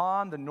came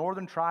upon the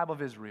northern tribe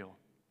of Israel.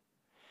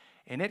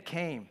 And it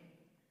came.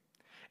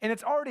 And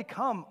it's already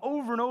come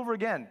over and over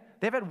again.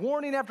 They've had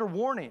warning after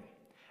warning.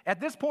 At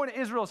this point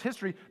in Israel's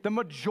history, the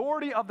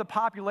majority of the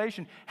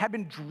population had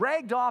been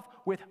dragged off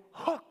with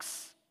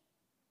hooks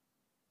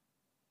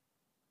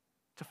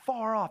to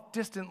far off,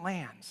 distant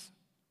lands.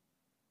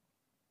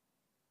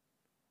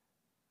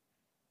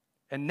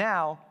 And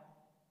now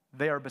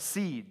they are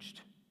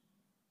besieged,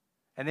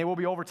 and they will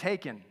be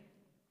overtaken.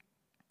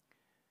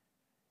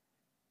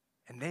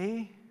 And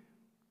they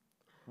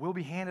will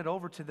be handed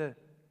over to the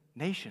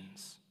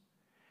nations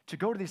to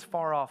go to these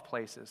far off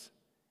places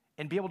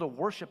and be able to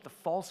worship the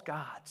false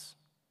gods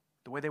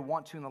the way they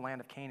want to in the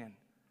land of Canaan.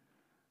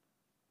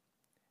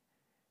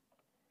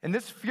 And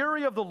this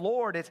fury of the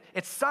Lord,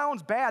 it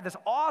sounds bad, this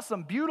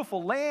awesome,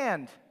 beautiful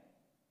land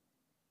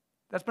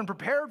that's been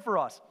prepared for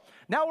us.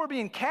 Now we're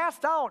being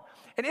cast out,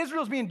 and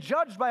Israel's being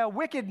judged by a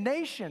wicked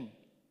nation.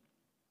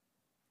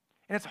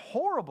 And it's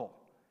horrible,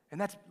 and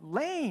that's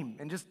lame,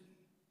 and just,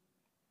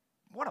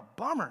 what a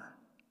bummer.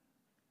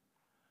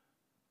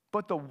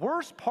 But the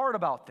worst part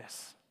about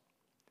this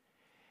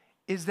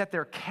is that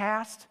they're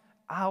cast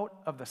out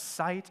of the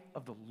sight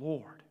of the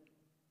Lord.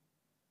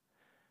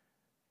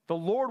 The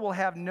Lord will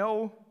have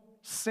no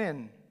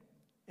sin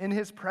in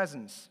his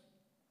presence.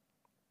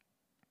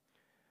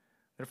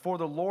 Therefore,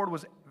 the Lord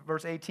was,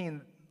 verse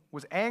 18,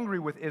 was angry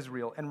with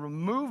Israel and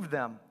removed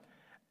them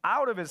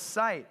out of his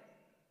sight.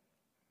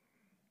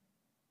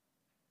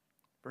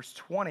 Verse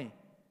 20,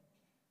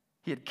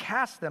 He had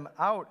cast them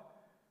out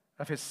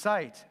of his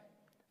sight.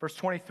 Verse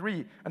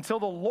 23, until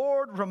the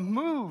Lord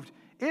removed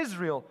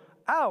Israel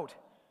out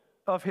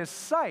of his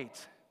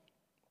sight.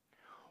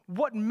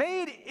 What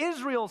made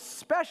Israel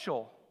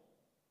special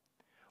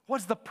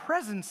was the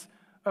presence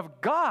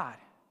of God.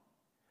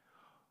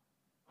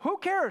 Who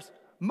cares?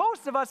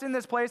 Most of us in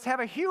this place have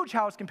a huge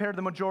house compared to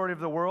the majority of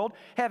the world,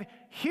 have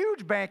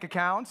huge bank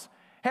accounts,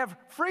 have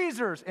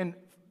freezers and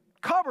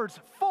cupboards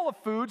full of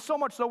food, so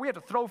much so we have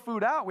to throw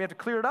food out. We have to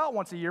clear it out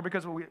once a year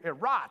because it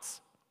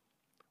rots.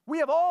 We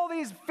have all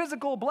these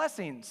physical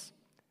blessings.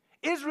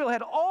 Israel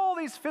had all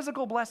these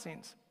physical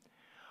blessings.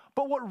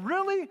 But what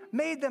really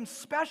made them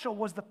special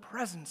was the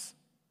presence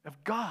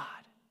of God.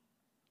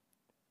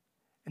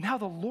 And now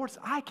the Lord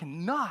said, I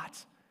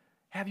cannot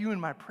have you in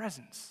my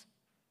presence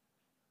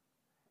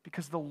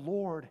because the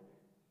Lord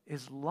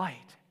is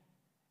light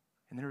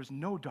and there is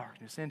no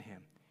darkness in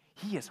him.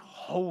 He is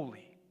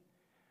holy.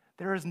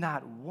 There is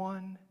not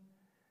one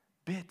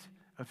bit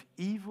of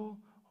evil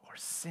or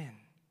sin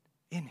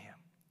in him.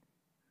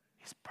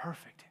 He's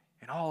perfect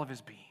in all of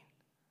his being.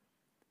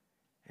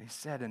 And he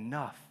said,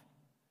 enough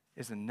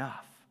is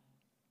enough.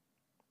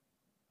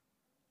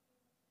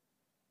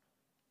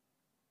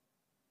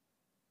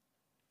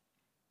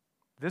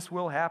 This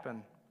will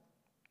happen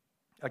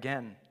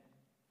again.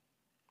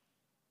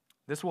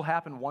 This will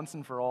happen once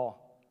and for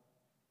all.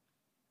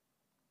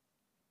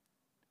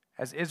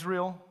 As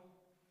Israel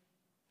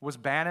was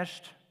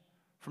banished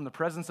from the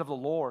presence of the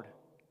Lord,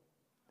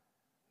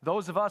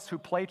 those of us who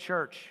play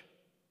church,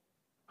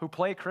 who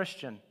play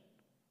Christian,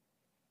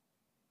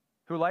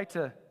 who like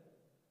to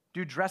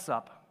do dress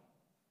up,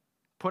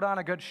 put on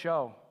a good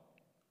show,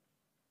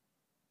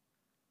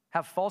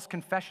 have false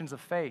confessions of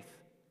faith,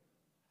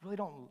 really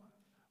don't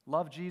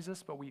love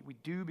Jesus, but we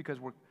do because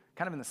we're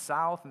kind of in the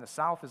South, and the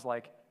South is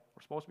like,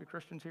 we're supposed to be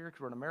Christians here because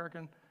we're an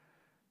American.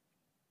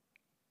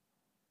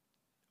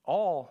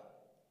 All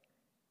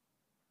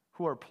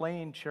who are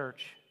playing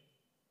church,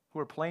 who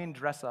are playing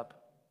dress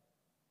up,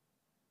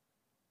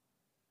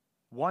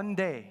 one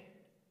day,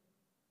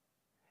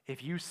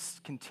 if you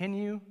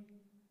continue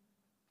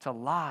to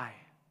lie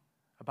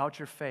about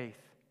your faith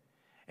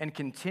and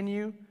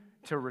continue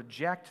to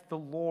reject the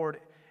Lord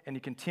and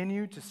you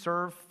continue to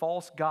serve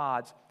false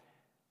gods,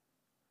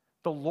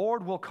 the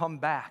Lord will come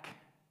back.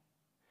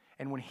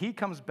 And when he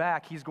comes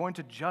back, he's going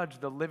to judge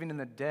the living and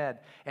the dead.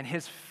 And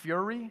his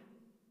fury,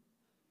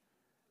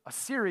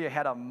 Assyria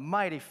had a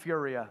mighty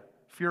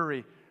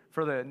fury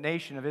for the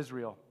nation of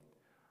Israel.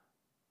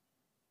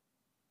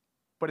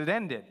 But it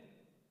ended.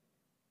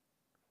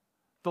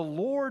 The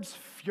Lord's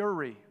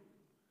fury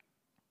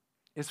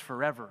is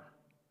forever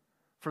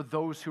for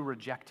those who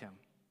reject him.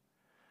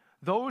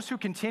 Those who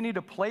continue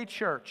to play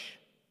church,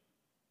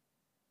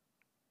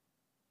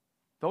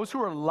 those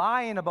who are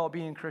lying about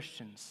being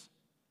Christians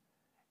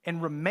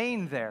and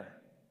remain there,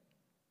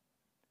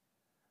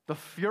 the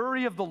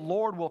fury of the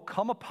Lord will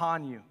come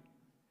upon you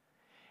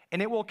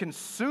and it will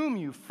consume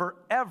you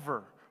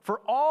forever,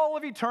 for all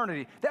of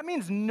eternity. That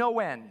means no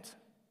end.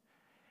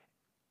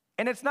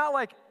 And it's not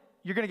like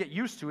you're going to get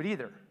used to it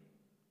either.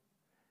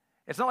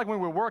 It's not like when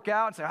we work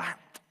out and say,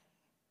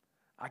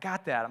 I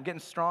got that. I'm getting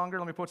stronger.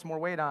 Let me put some more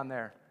weight on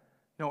there.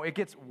 No, it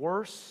gets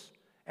worse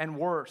and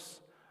worse.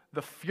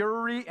 The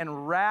fury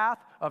and wrath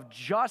of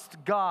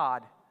just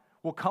God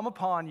will come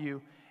upon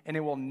you, and it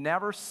will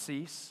never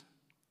cease.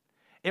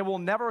 It will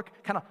never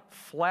kind of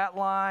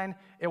flatline.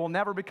 It will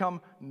never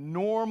become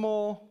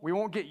normal. We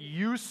won't get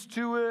used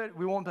to it.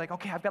 We won't be like,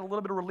 okay, I've got a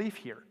little bit of relief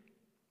here.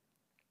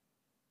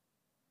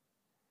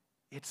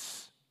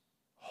 It's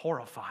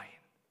horrifying.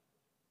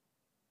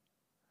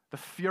 The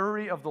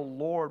fury of the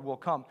Lord will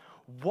come.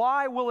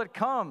 Why will it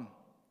come?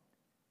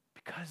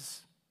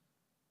 Because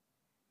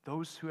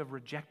those who have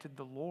rejected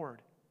the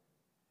Lord,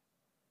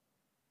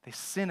 they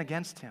sin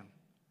against him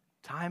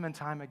time and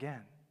time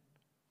again.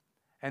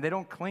 And they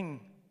don't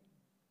cling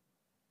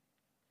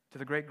to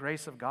the great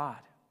grace of God.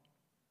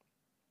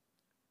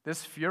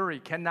 This fury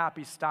cannot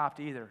be stopped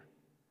either.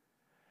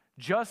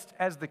 Just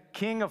as the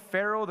king of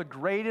Pharaoh, the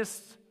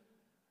greatest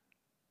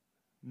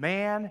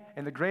man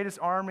and the greatest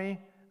army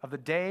of the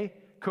day,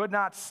 could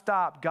not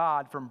stop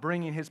God from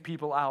bringing his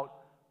people out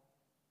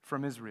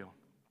from Israel.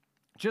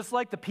 Just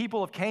like the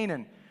people of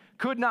Canaan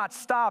could not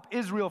stop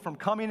Israel from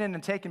coming in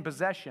and taking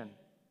possession.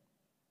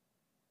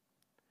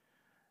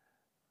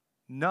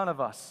 None of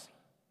us,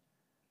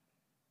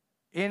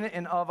 in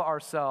and of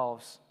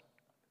ourselves,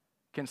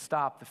 can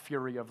stop the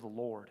fury of the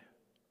Lord.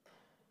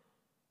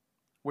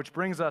 Which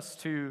brings us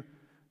to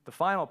the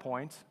final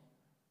point,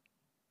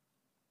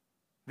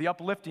 the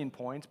uplifting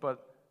point,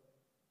 but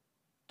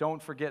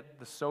don't forget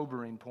the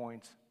sobering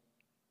point,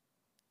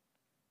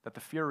 that the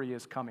fury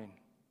is coming.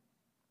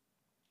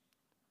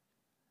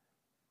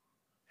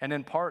 And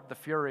in part, the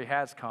fury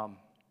has come,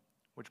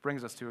 which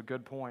brings us to a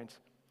good point.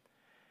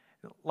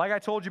 Like I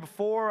told you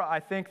before, I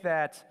think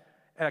that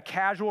at a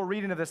casual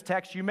reading of this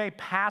text, you may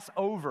pass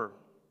over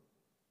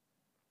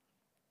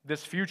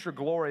this future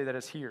glory that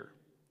is here.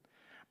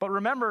 But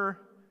remember,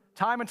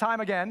 time and time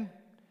again,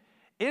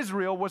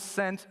 Israel was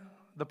sent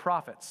the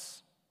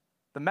prophets,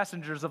 the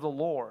messengers of the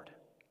Lord.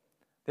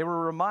 They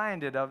were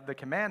reminded of the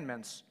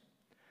commandments.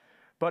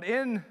 But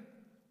in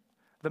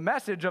the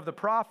message of the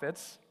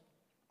prophets,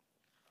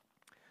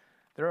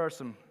 there are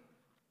some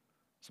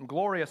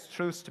glorious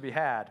truths to be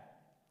had.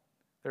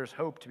 There's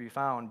hope to be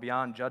found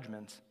beyond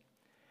judgment.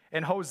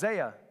 In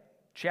Hosea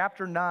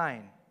chapter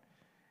 9,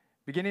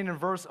 beginning in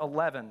verse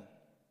 11,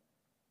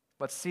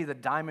 let's see the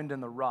diamond in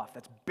the rough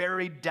that's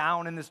buried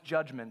down in this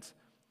judgment.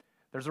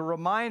 There's a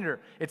reminder.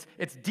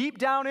 It's deep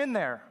down in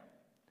there.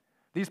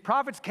 These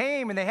prophets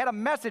came and they had a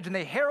message and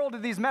they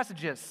heralded these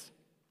messages.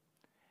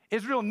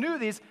 Israel knew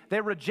these. They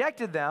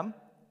rejected them.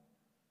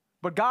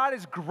 But God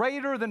is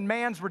greater than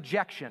man's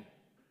rejection.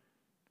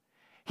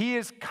 He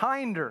is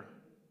kinder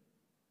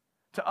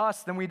to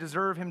us than we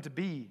deserve him to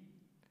be.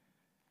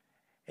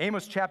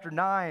 Amos chapter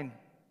 9,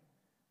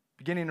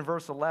 beginning in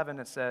verse 11,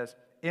 it says,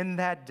 "In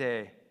that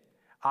day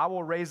I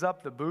will raise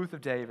up the booth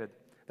of David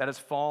that has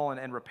fallen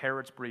and repair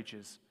its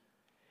breaches,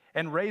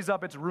 and raise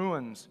up its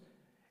ruins,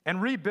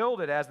 and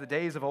rebuild it as the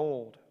days of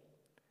old,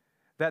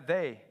 that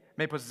they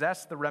may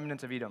possess the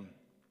remnant of Edom.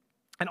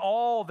 And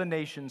all the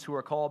nations who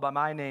are called by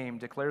my name,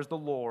 declares the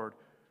Lord,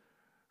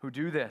 who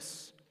do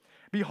this.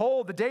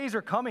 Behold, the days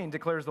are coming,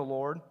 declares the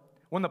Lord,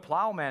 when the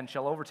plowman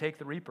shall overtake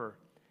the reaper,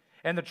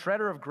 and the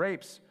treader of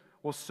grapes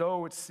will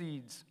sow its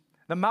seeds.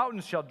 The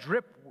mountains shall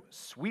drip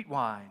sweet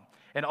wine,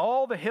 and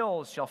all the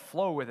hills shall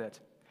flow with it.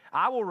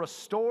 I will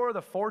restore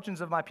the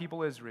fortunes of my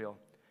people Israel,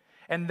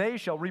 and they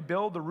shall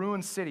rebuild the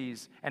ruined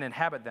cities and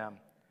inhabit them.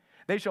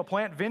 They shall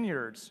plant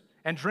vineyards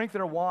and drink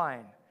their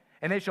wine,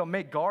 and they shall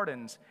make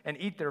gardens and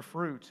eat their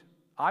fruit.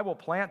 I will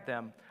plant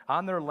them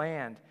on their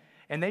land,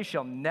 and they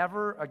shall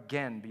never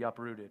again be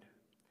uprooted.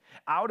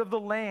 Out of the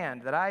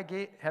land that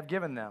I have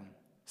given them,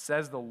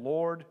 says the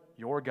Lord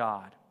your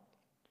God."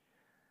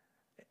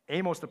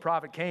 Amos the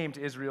prophet came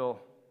to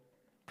Israel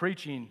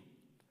preaching.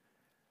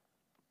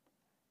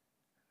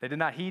 They did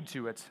not heed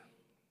to it,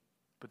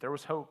 but there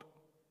was hope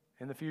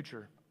in the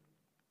future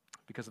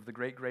because of the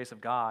great grace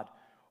of God.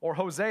 Or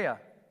Hosea.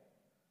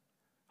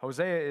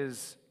 Hosea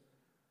is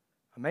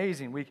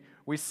amazing.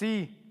 We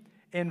see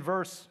in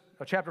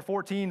chapter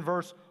 14,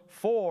 verse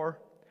 4,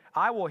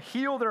 "I will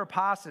heal their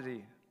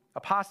apostasy.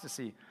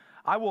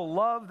 I will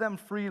love them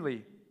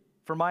freely,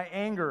 for my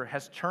anger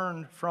has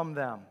turned from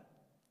them."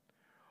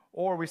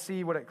 Or we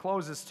see what it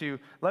closes to.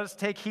 Let us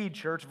take heed,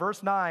 church.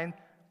 Verse 9,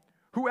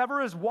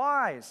 "Whoever is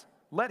wise,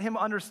 let him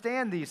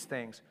understand these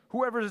things.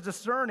 Whoever is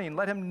discerning,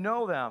 let him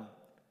know them.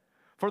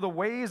 For the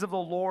ways of the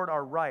Lord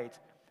are right,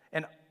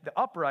 and the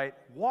upright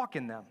walk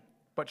in them,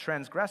 but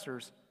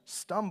transgressors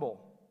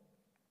stumble."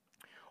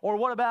 Or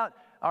what about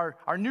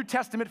our New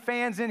Testament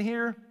fans in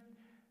here?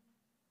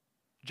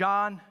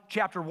 John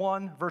chapter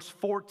 1, verse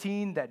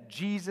 14, that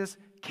Jesus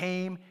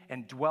came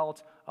and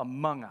dwelt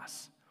among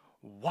us.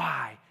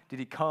 Why did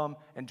he come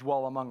and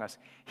dwell among us?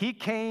 He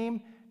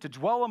came to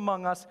dwell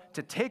among us,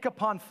 to take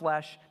upon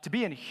flesh, to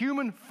be in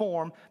human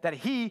form, that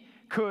he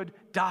could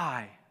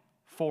die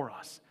for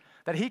us,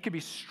 that he could be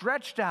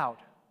stretched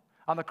out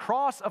on the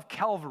cross of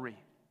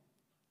Calvary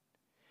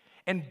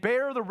and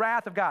bear the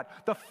wrath of God,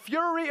 the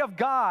fury of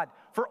God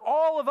for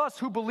all of us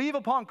who believe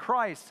upon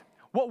Christ.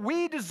 What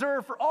we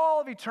deserve for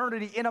all of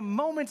eternity, in a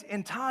moment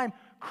in time,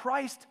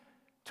 Christ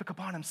took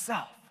upon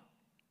himself.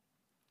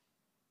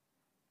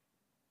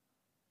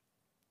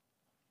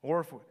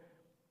 Or if we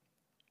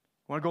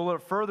want to go a little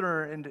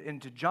further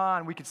into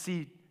John, we could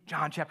see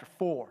John chapter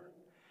 4.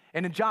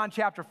 And in John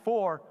chapter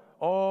 4,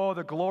 oh,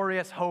 the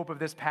glorious hope of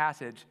this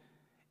passage,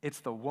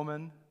 it's the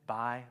woman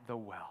by the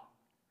well.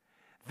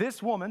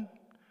 This woman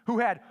who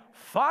had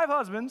 5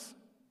 husbands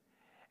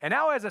and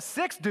now has a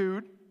 6th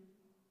dude,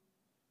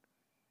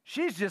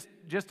 she's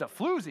just a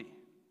floozy.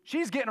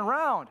 She's getting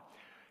around.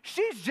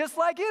 She's just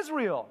like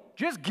Israel,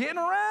 just getting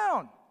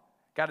around.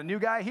 Got a new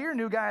guy here,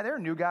 new guy there,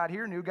 new God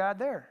here, new God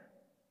there.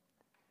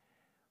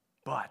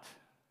 But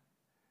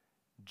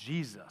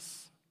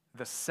Jesus,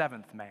 the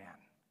 7th man,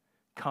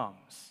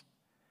 comes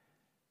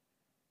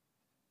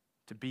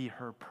to be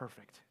her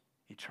perfect,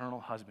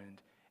 eternal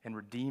husband and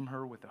redeem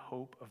her with the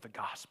hope of the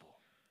gospel.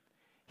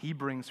 He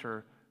brings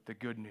her the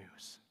good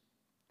news.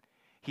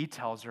 He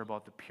tells her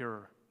about the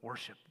pure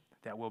worship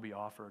that will be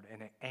offered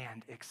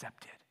and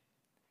accepted.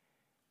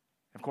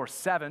 Of course,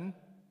 7,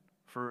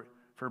 for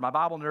my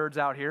Bible nerds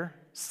out here,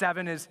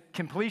 7 is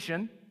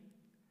completion.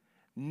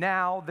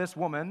 Now this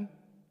woman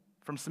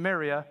from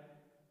Samaria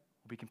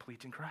will be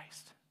complete in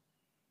Christ.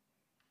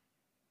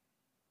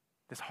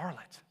 This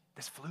harlot,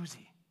 this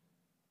floozy,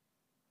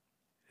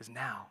 is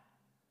now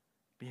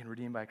being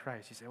redeemed by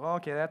Christ. You say, well,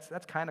 okay,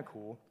 that's kind of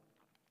cool.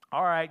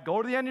 All right,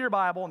 go to the end of your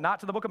Bible, not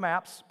to the book of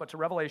maps, but to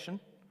Revelation.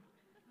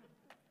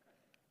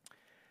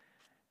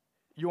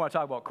 You want to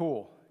talk about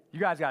cool. You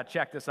guys got to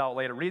check this out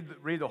later.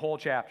 Read the whole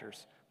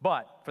chapters.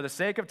 But for the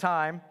sake of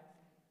time,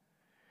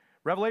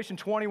 Revelation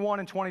 21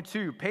 and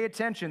 22, pay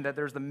attention that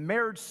there's the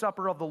marriage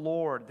supper of the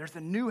Lord. There's the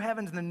new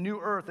heavens and the new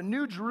earth, the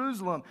new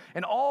Jerusalem,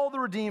 and all the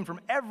redeemed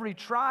from every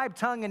tribe,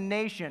 tongue, and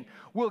nation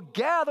will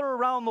gather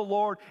around the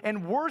Lord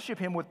and worship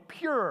him with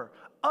pure,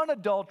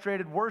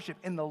 unadulterated worship,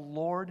 and the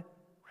Lord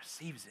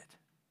receives it.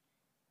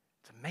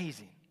 It's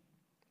amazing.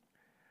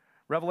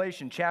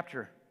 Revelation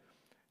chapter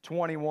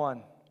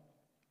 21.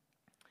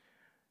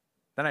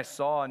 Then I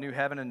saw a new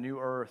heaven and a new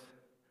earth,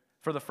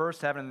 for the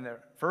first heaven and the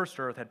first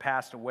earth had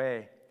passed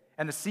away,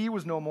 and the sea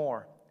was no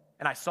more.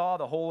 And I saw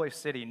the holy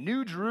city,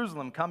 New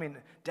Jerusalem, coming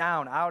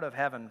down out of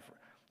heaven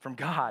from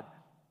God,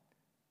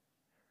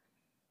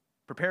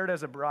 prepared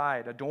as a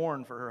bride,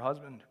 adorned for her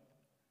husband.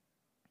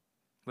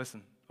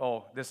 Listen,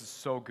 oh, this is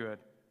so good.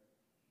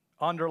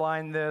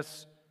 Underline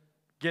this.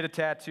 Get a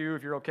tattoo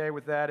if you're okay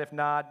with that. If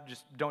not,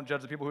 just don't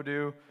judge the people who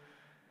do.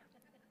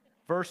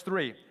 Verse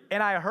 3,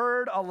 and I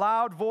heard a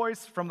loud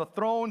voice from the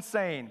throne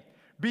saying,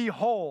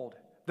 behold,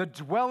 the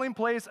dwelling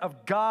place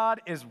of God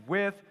is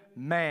with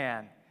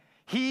man.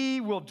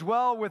 He will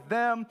dwell with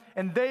them,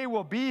 and they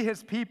will be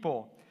his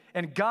people.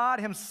 And God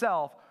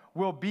himself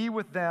will be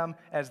with them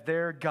as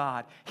their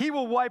God. He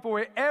will wipe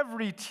away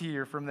every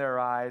tear from their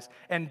eyes,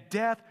 and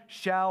death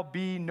shall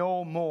be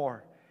no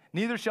more.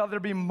 Neither shall there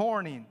be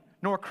mourning,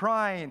 nor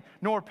crying,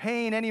 nor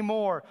pain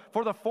anymore,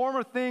 for the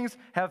former things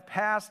have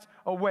passed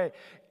away.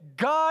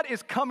 God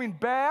is coming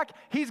back.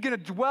 He's going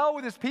to dwell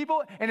with his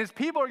people, and his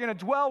people are going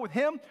to dwell with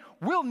him.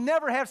 We'll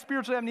never have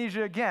spiritual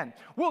amnesia again.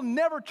 We'll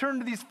never turn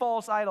to these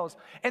false idols.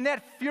 And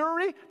that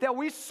fury that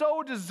we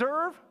so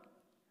deserve,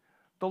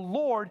 the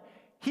Lord,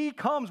 he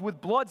comes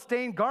with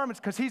blood-stained garments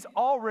because he's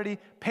already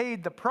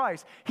paid the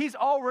price. He's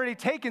already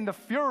taken the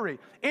fury.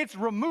 It's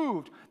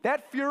removed.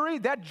 That fury,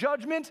 that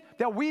judgment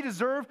that we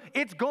deserve,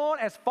 it's gone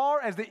as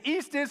far as the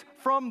east is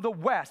from the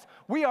west.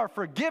 We are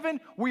forgiven.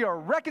 We are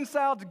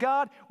reconciled to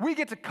God. We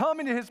get to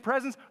come into his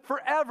presence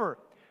forever,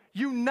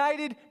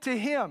 united to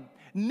him,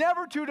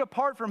 never to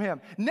depart from him.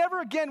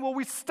 Never again will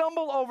we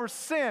stumble over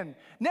sin.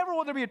 Never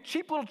will there be a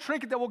cheap little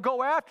trinket that we'll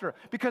go after,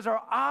 because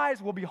our eyes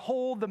will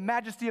behold the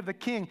majesty of the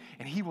King,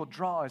 and he will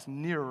draw us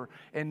nearer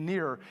and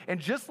nearer.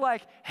 And just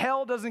like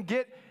hell doesn't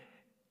get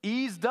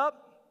eased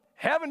up,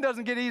 heaven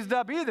doesn't get eased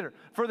up either.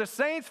 For the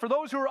saints, for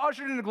those who are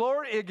ushered into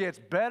glory, it gets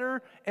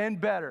better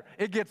and better.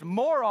 It gets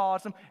more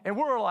awesome, and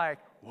we're like,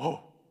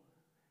 whoa.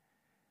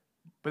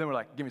 But then we're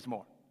like, give me some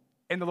more.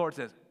 And the Lord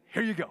says,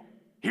 here you go.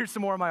 Here's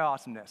some more of my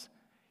awesomeness.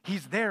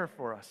 He's there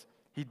for us.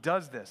 He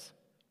does this.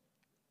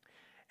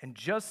 And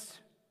just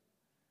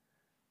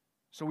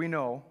so we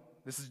know,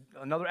 this is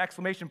another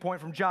exclamation point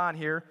from John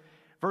here.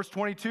 Verse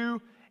 22,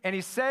 and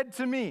he said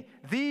to me,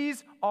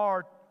 these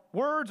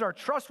words are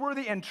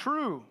trustworthy and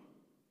true.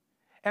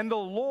 And the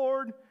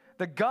Lord,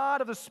 the God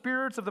of the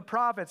spirits of the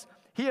prophets,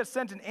 he has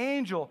sent an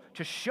angel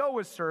to show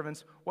his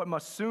servants what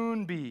must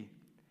soon be.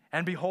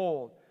 And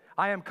behold,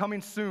 I am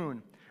coming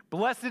soon.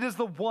 Blessed is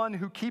the one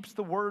who keeps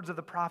the words of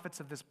the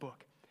prophets of this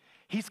book.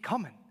 He's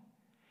coming.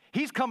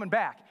 He's coming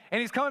back,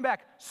 and he's coming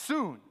back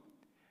soon.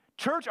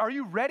 Church, are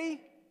you ready?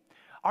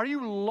 Are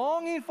you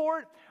longing for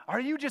it? Are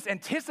you just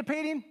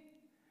anticipating?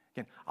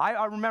 Again,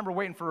 I remember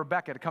waiting for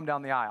Rebecca to come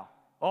down the aisle.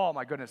 Oh,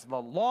 my goodness, the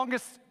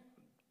longest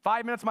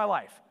 5 minutes of my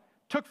life.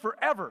 Took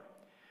forever.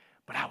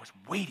 But I was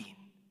waiting,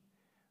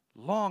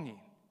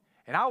 longing,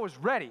 and I was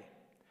ready.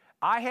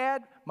 I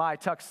had my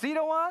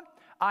tuxedo on.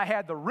 I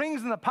had the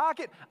rings in the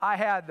pocket. I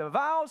had the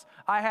vows.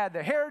 I had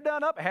the hair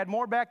done up. I had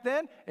more back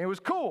then. And it was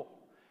cool.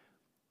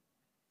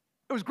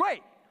 It was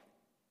great.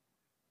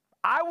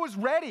 I was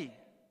ready.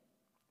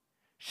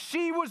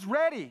 She was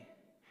ready.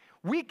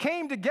 We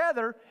came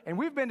together, and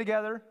we've been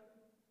together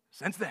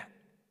since then.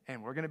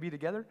 And we're going to be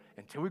together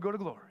until we go to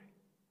glory.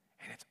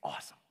 And it's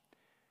awesome.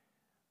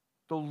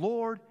 The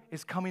Lord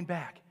is coming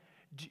back.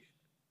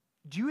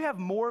 Do you have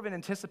more of an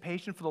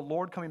anticipation for the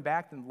Lord coming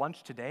back than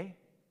lunch today?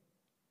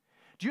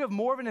 Do you have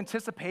more of an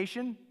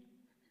anticipation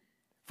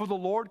for the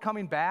Lord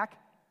coming back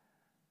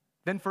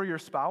than for your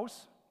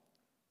spouse?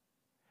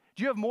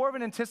 Do you have more of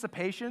an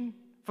anticipation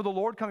for the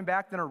Lord coming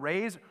back than a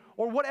raise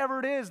or whatever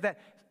it is that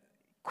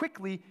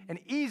quickly and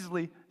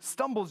easily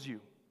stumbles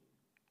you?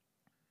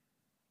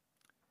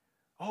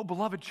 Oh,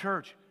 beloved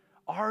church,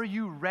 are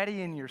you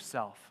ready in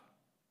yourself?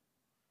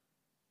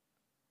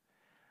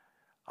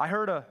 I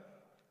heard a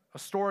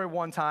story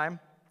one time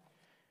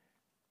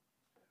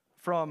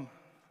from,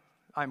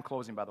 I'm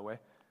closing by the way,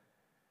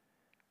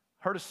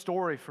 heard a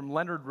story from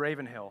Leonard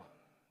Ravenhill.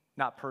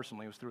 Not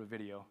personally, it was through a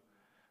video.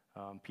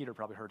 Peter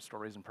probably heard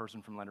stories in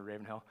person from Leonard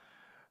Ravenhill.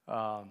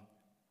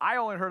 I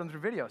only heard them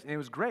through videos, and it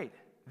was great.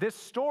 This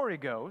story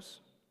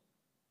goes,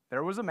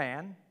 there was a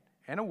man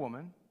and a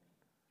woman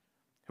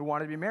who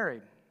wanted to be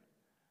married,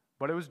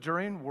 but it was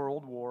during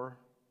World War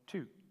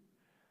II.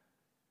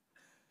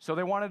 So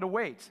they wanted to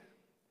wait.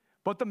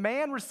 But the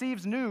man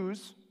receives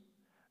news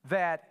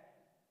that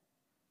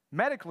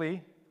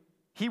medically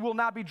he will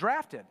not be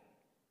drafted.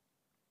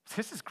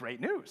 This is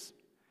great news.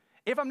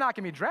 If I'm not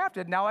going to be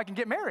drafted, now I can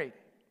get married.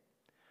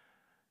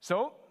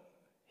 So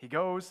he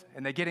goes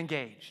and they get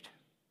engaged.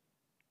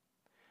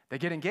 They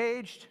get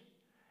engaged,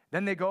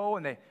 then they go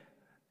and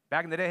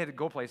back in the day, they had to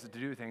go places to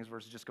do things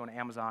versus just going to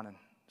Amazon and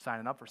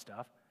signing up for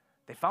stuff.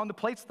 They found the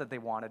plates that they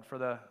wanted for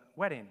the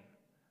wedding.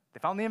 They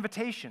found the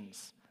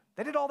invitations.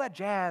 They did all that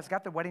jazz,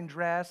 got the wedding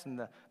dress and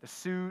the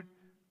suit.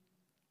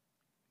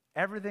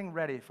 Everything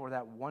ready for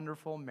that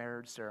wonderful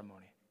marriage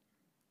ceremony.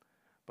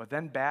 But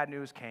then bad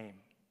news came.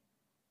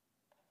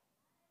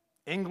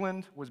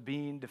 England was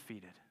being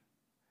defeated.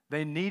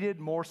 They needed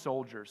more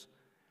soldiers.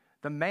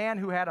 The man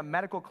who had a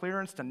medical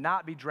clearance to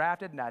not be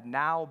drafted had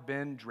now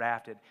been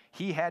drafted.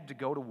 He had to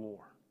go to war.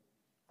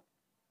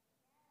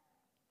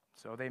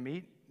 So they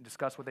meet,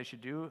 discuss what they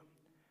should do.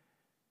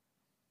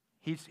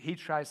 He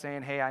tries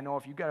saying, hey, I know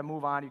if you've got to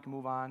move on, you can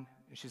move on.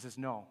 And she says,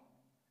 no,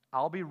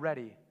 I'll be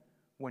ready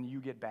when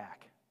you get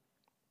back.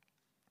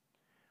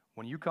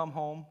 When you come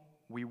home,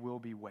 we will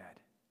be wed.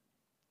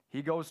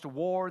 He goes to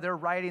war, they're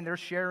writing, they're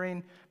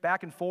sharing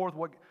back and forth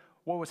what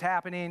was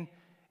happening,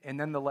 and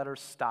then the letters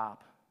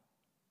stop.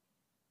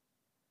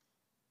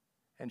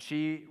 And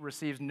she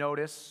receives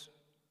notice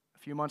a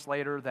few months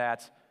later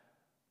that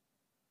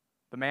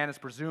the man is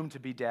presumed to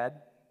be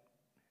dead.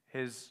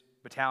 His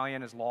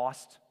battalion is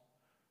lost.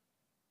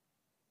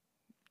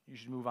 You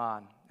should move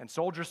on. And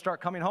soldiers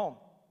start coming home.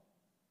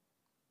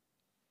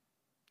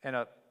 And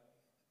a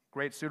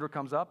great suitor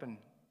comes up and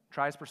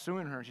tries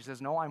pursuing her. And she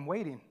says, no, I'm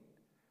waiting.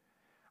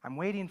 I'm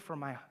waiting for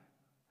my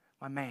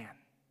man.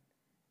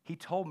 He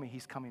told me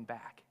he's coming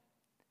back.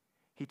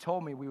 He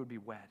told me we would be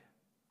wed.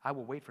 I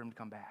will wait for him to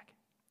come back.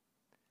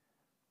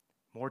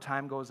 More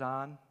time goes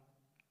on.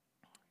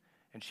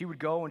 And she would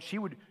go and she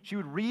would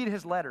read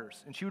his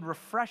letters, and she would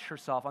refresh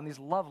herself on these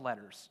love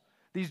letters,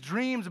 these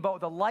dreams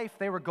about the life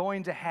they were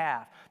going to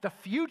have, the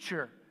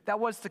future that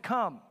was to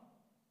come.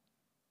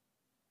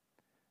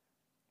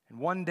 And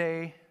one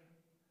day,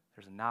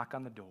 there's a knock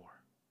on the door,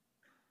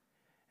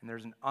 and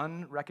there's an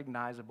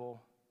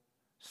unrecognizable,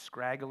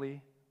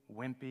 scraggly,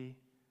 wimpy,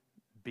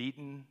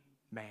 beaten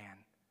man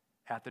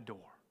at the door.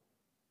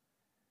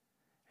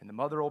 And the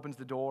mother opens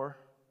the door,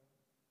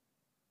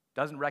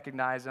 doesn't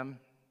recognize him.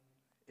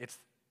 It's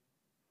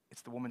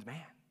the woman's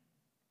man.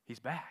 He's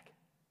back.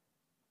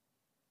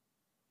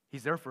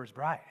 He's there for his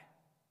bride.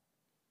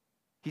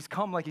 He's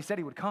come like he said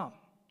he would come.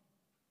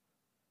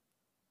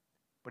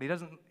 But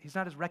he's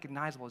not as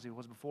recognizable as he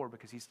was before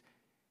because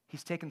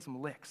he's taken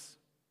some licks.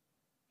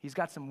 He's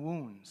got some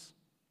wounds.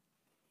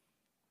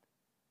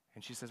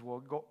 And she says,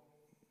 well,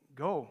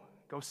 go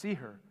see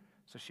her.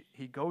 So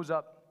he goes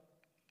up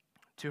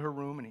to her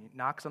room and he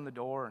knocks on the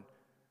door, and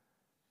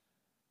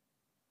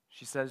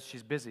she says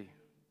she's busy.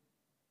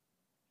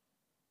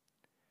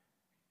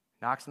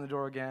 Knocks on the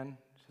door again.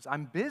 Says,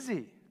 I'm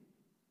busy.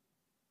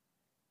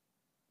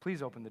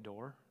 Please open the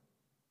door.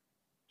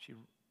 She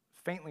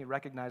faintly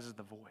recognizes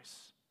the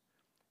voice.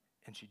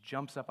 And she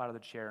jumps up out of the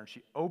chair and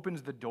she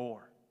opens the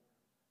door.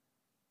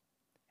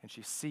 And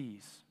she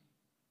sees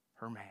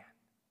her man.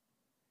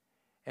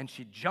 And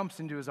she jumps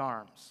into his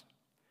arms.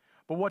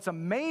 But what's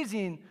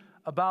amazing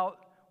about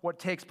what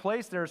takes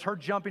place there is her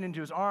jumping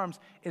into his arms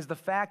is the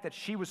fact that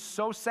she was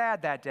so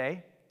sad that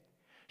day.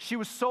 She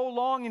was so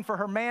longing for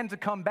her man to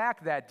come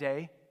back that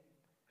day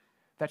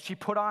that she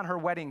put on her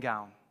wedding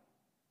gown.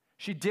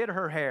 She did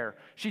her hair.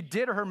 She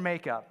did her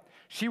makeup.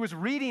 She was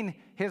reading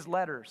his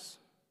letters.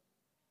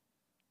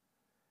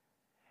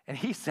 And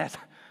he says,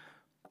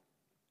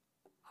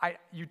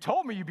 you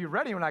told me you'd be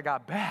ready when I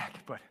got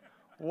back, but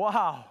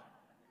wow.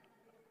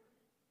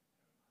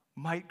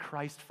 Might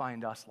Christ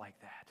find us like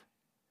that?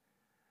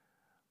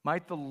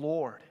 Might the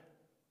Lord,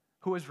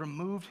 who has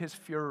removed his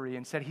fury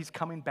and said he's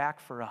coming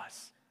back for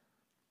us,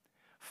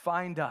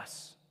 find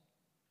us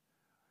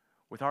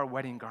with our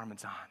wedding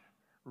garments on,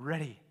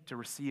 ready to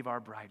receive our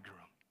bridegroom.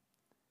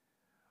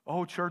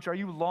 Oh, church, are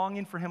you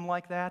longing for him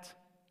like that?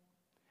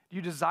 Do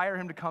you desire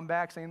him to come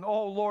back saying,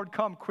 oh, Lord,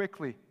 come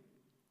quickly?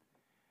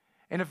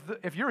 And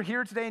if you're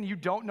here today and you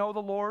don't know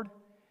the Lord,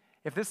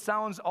 if this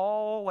sounds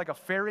all like a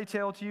fairy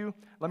tale to you,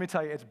 let me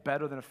tell you, it's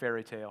better than a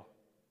fairy tale.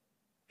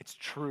 It's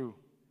true.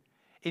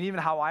 And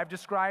even how I've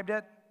described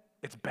it,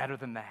 it's better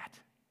than that.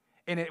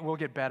 And it will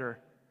get better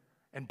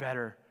and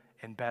better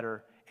and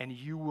better. And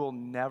you will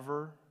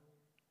never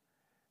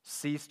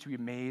cease to be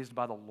amazed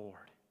by the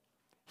Lord.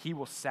 He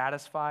will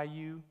satisfy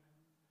you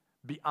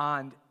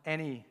beyond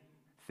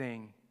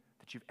anything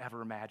that you've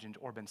ever imagined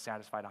or been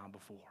satisfied on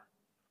before.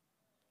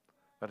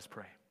 Let us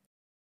pray.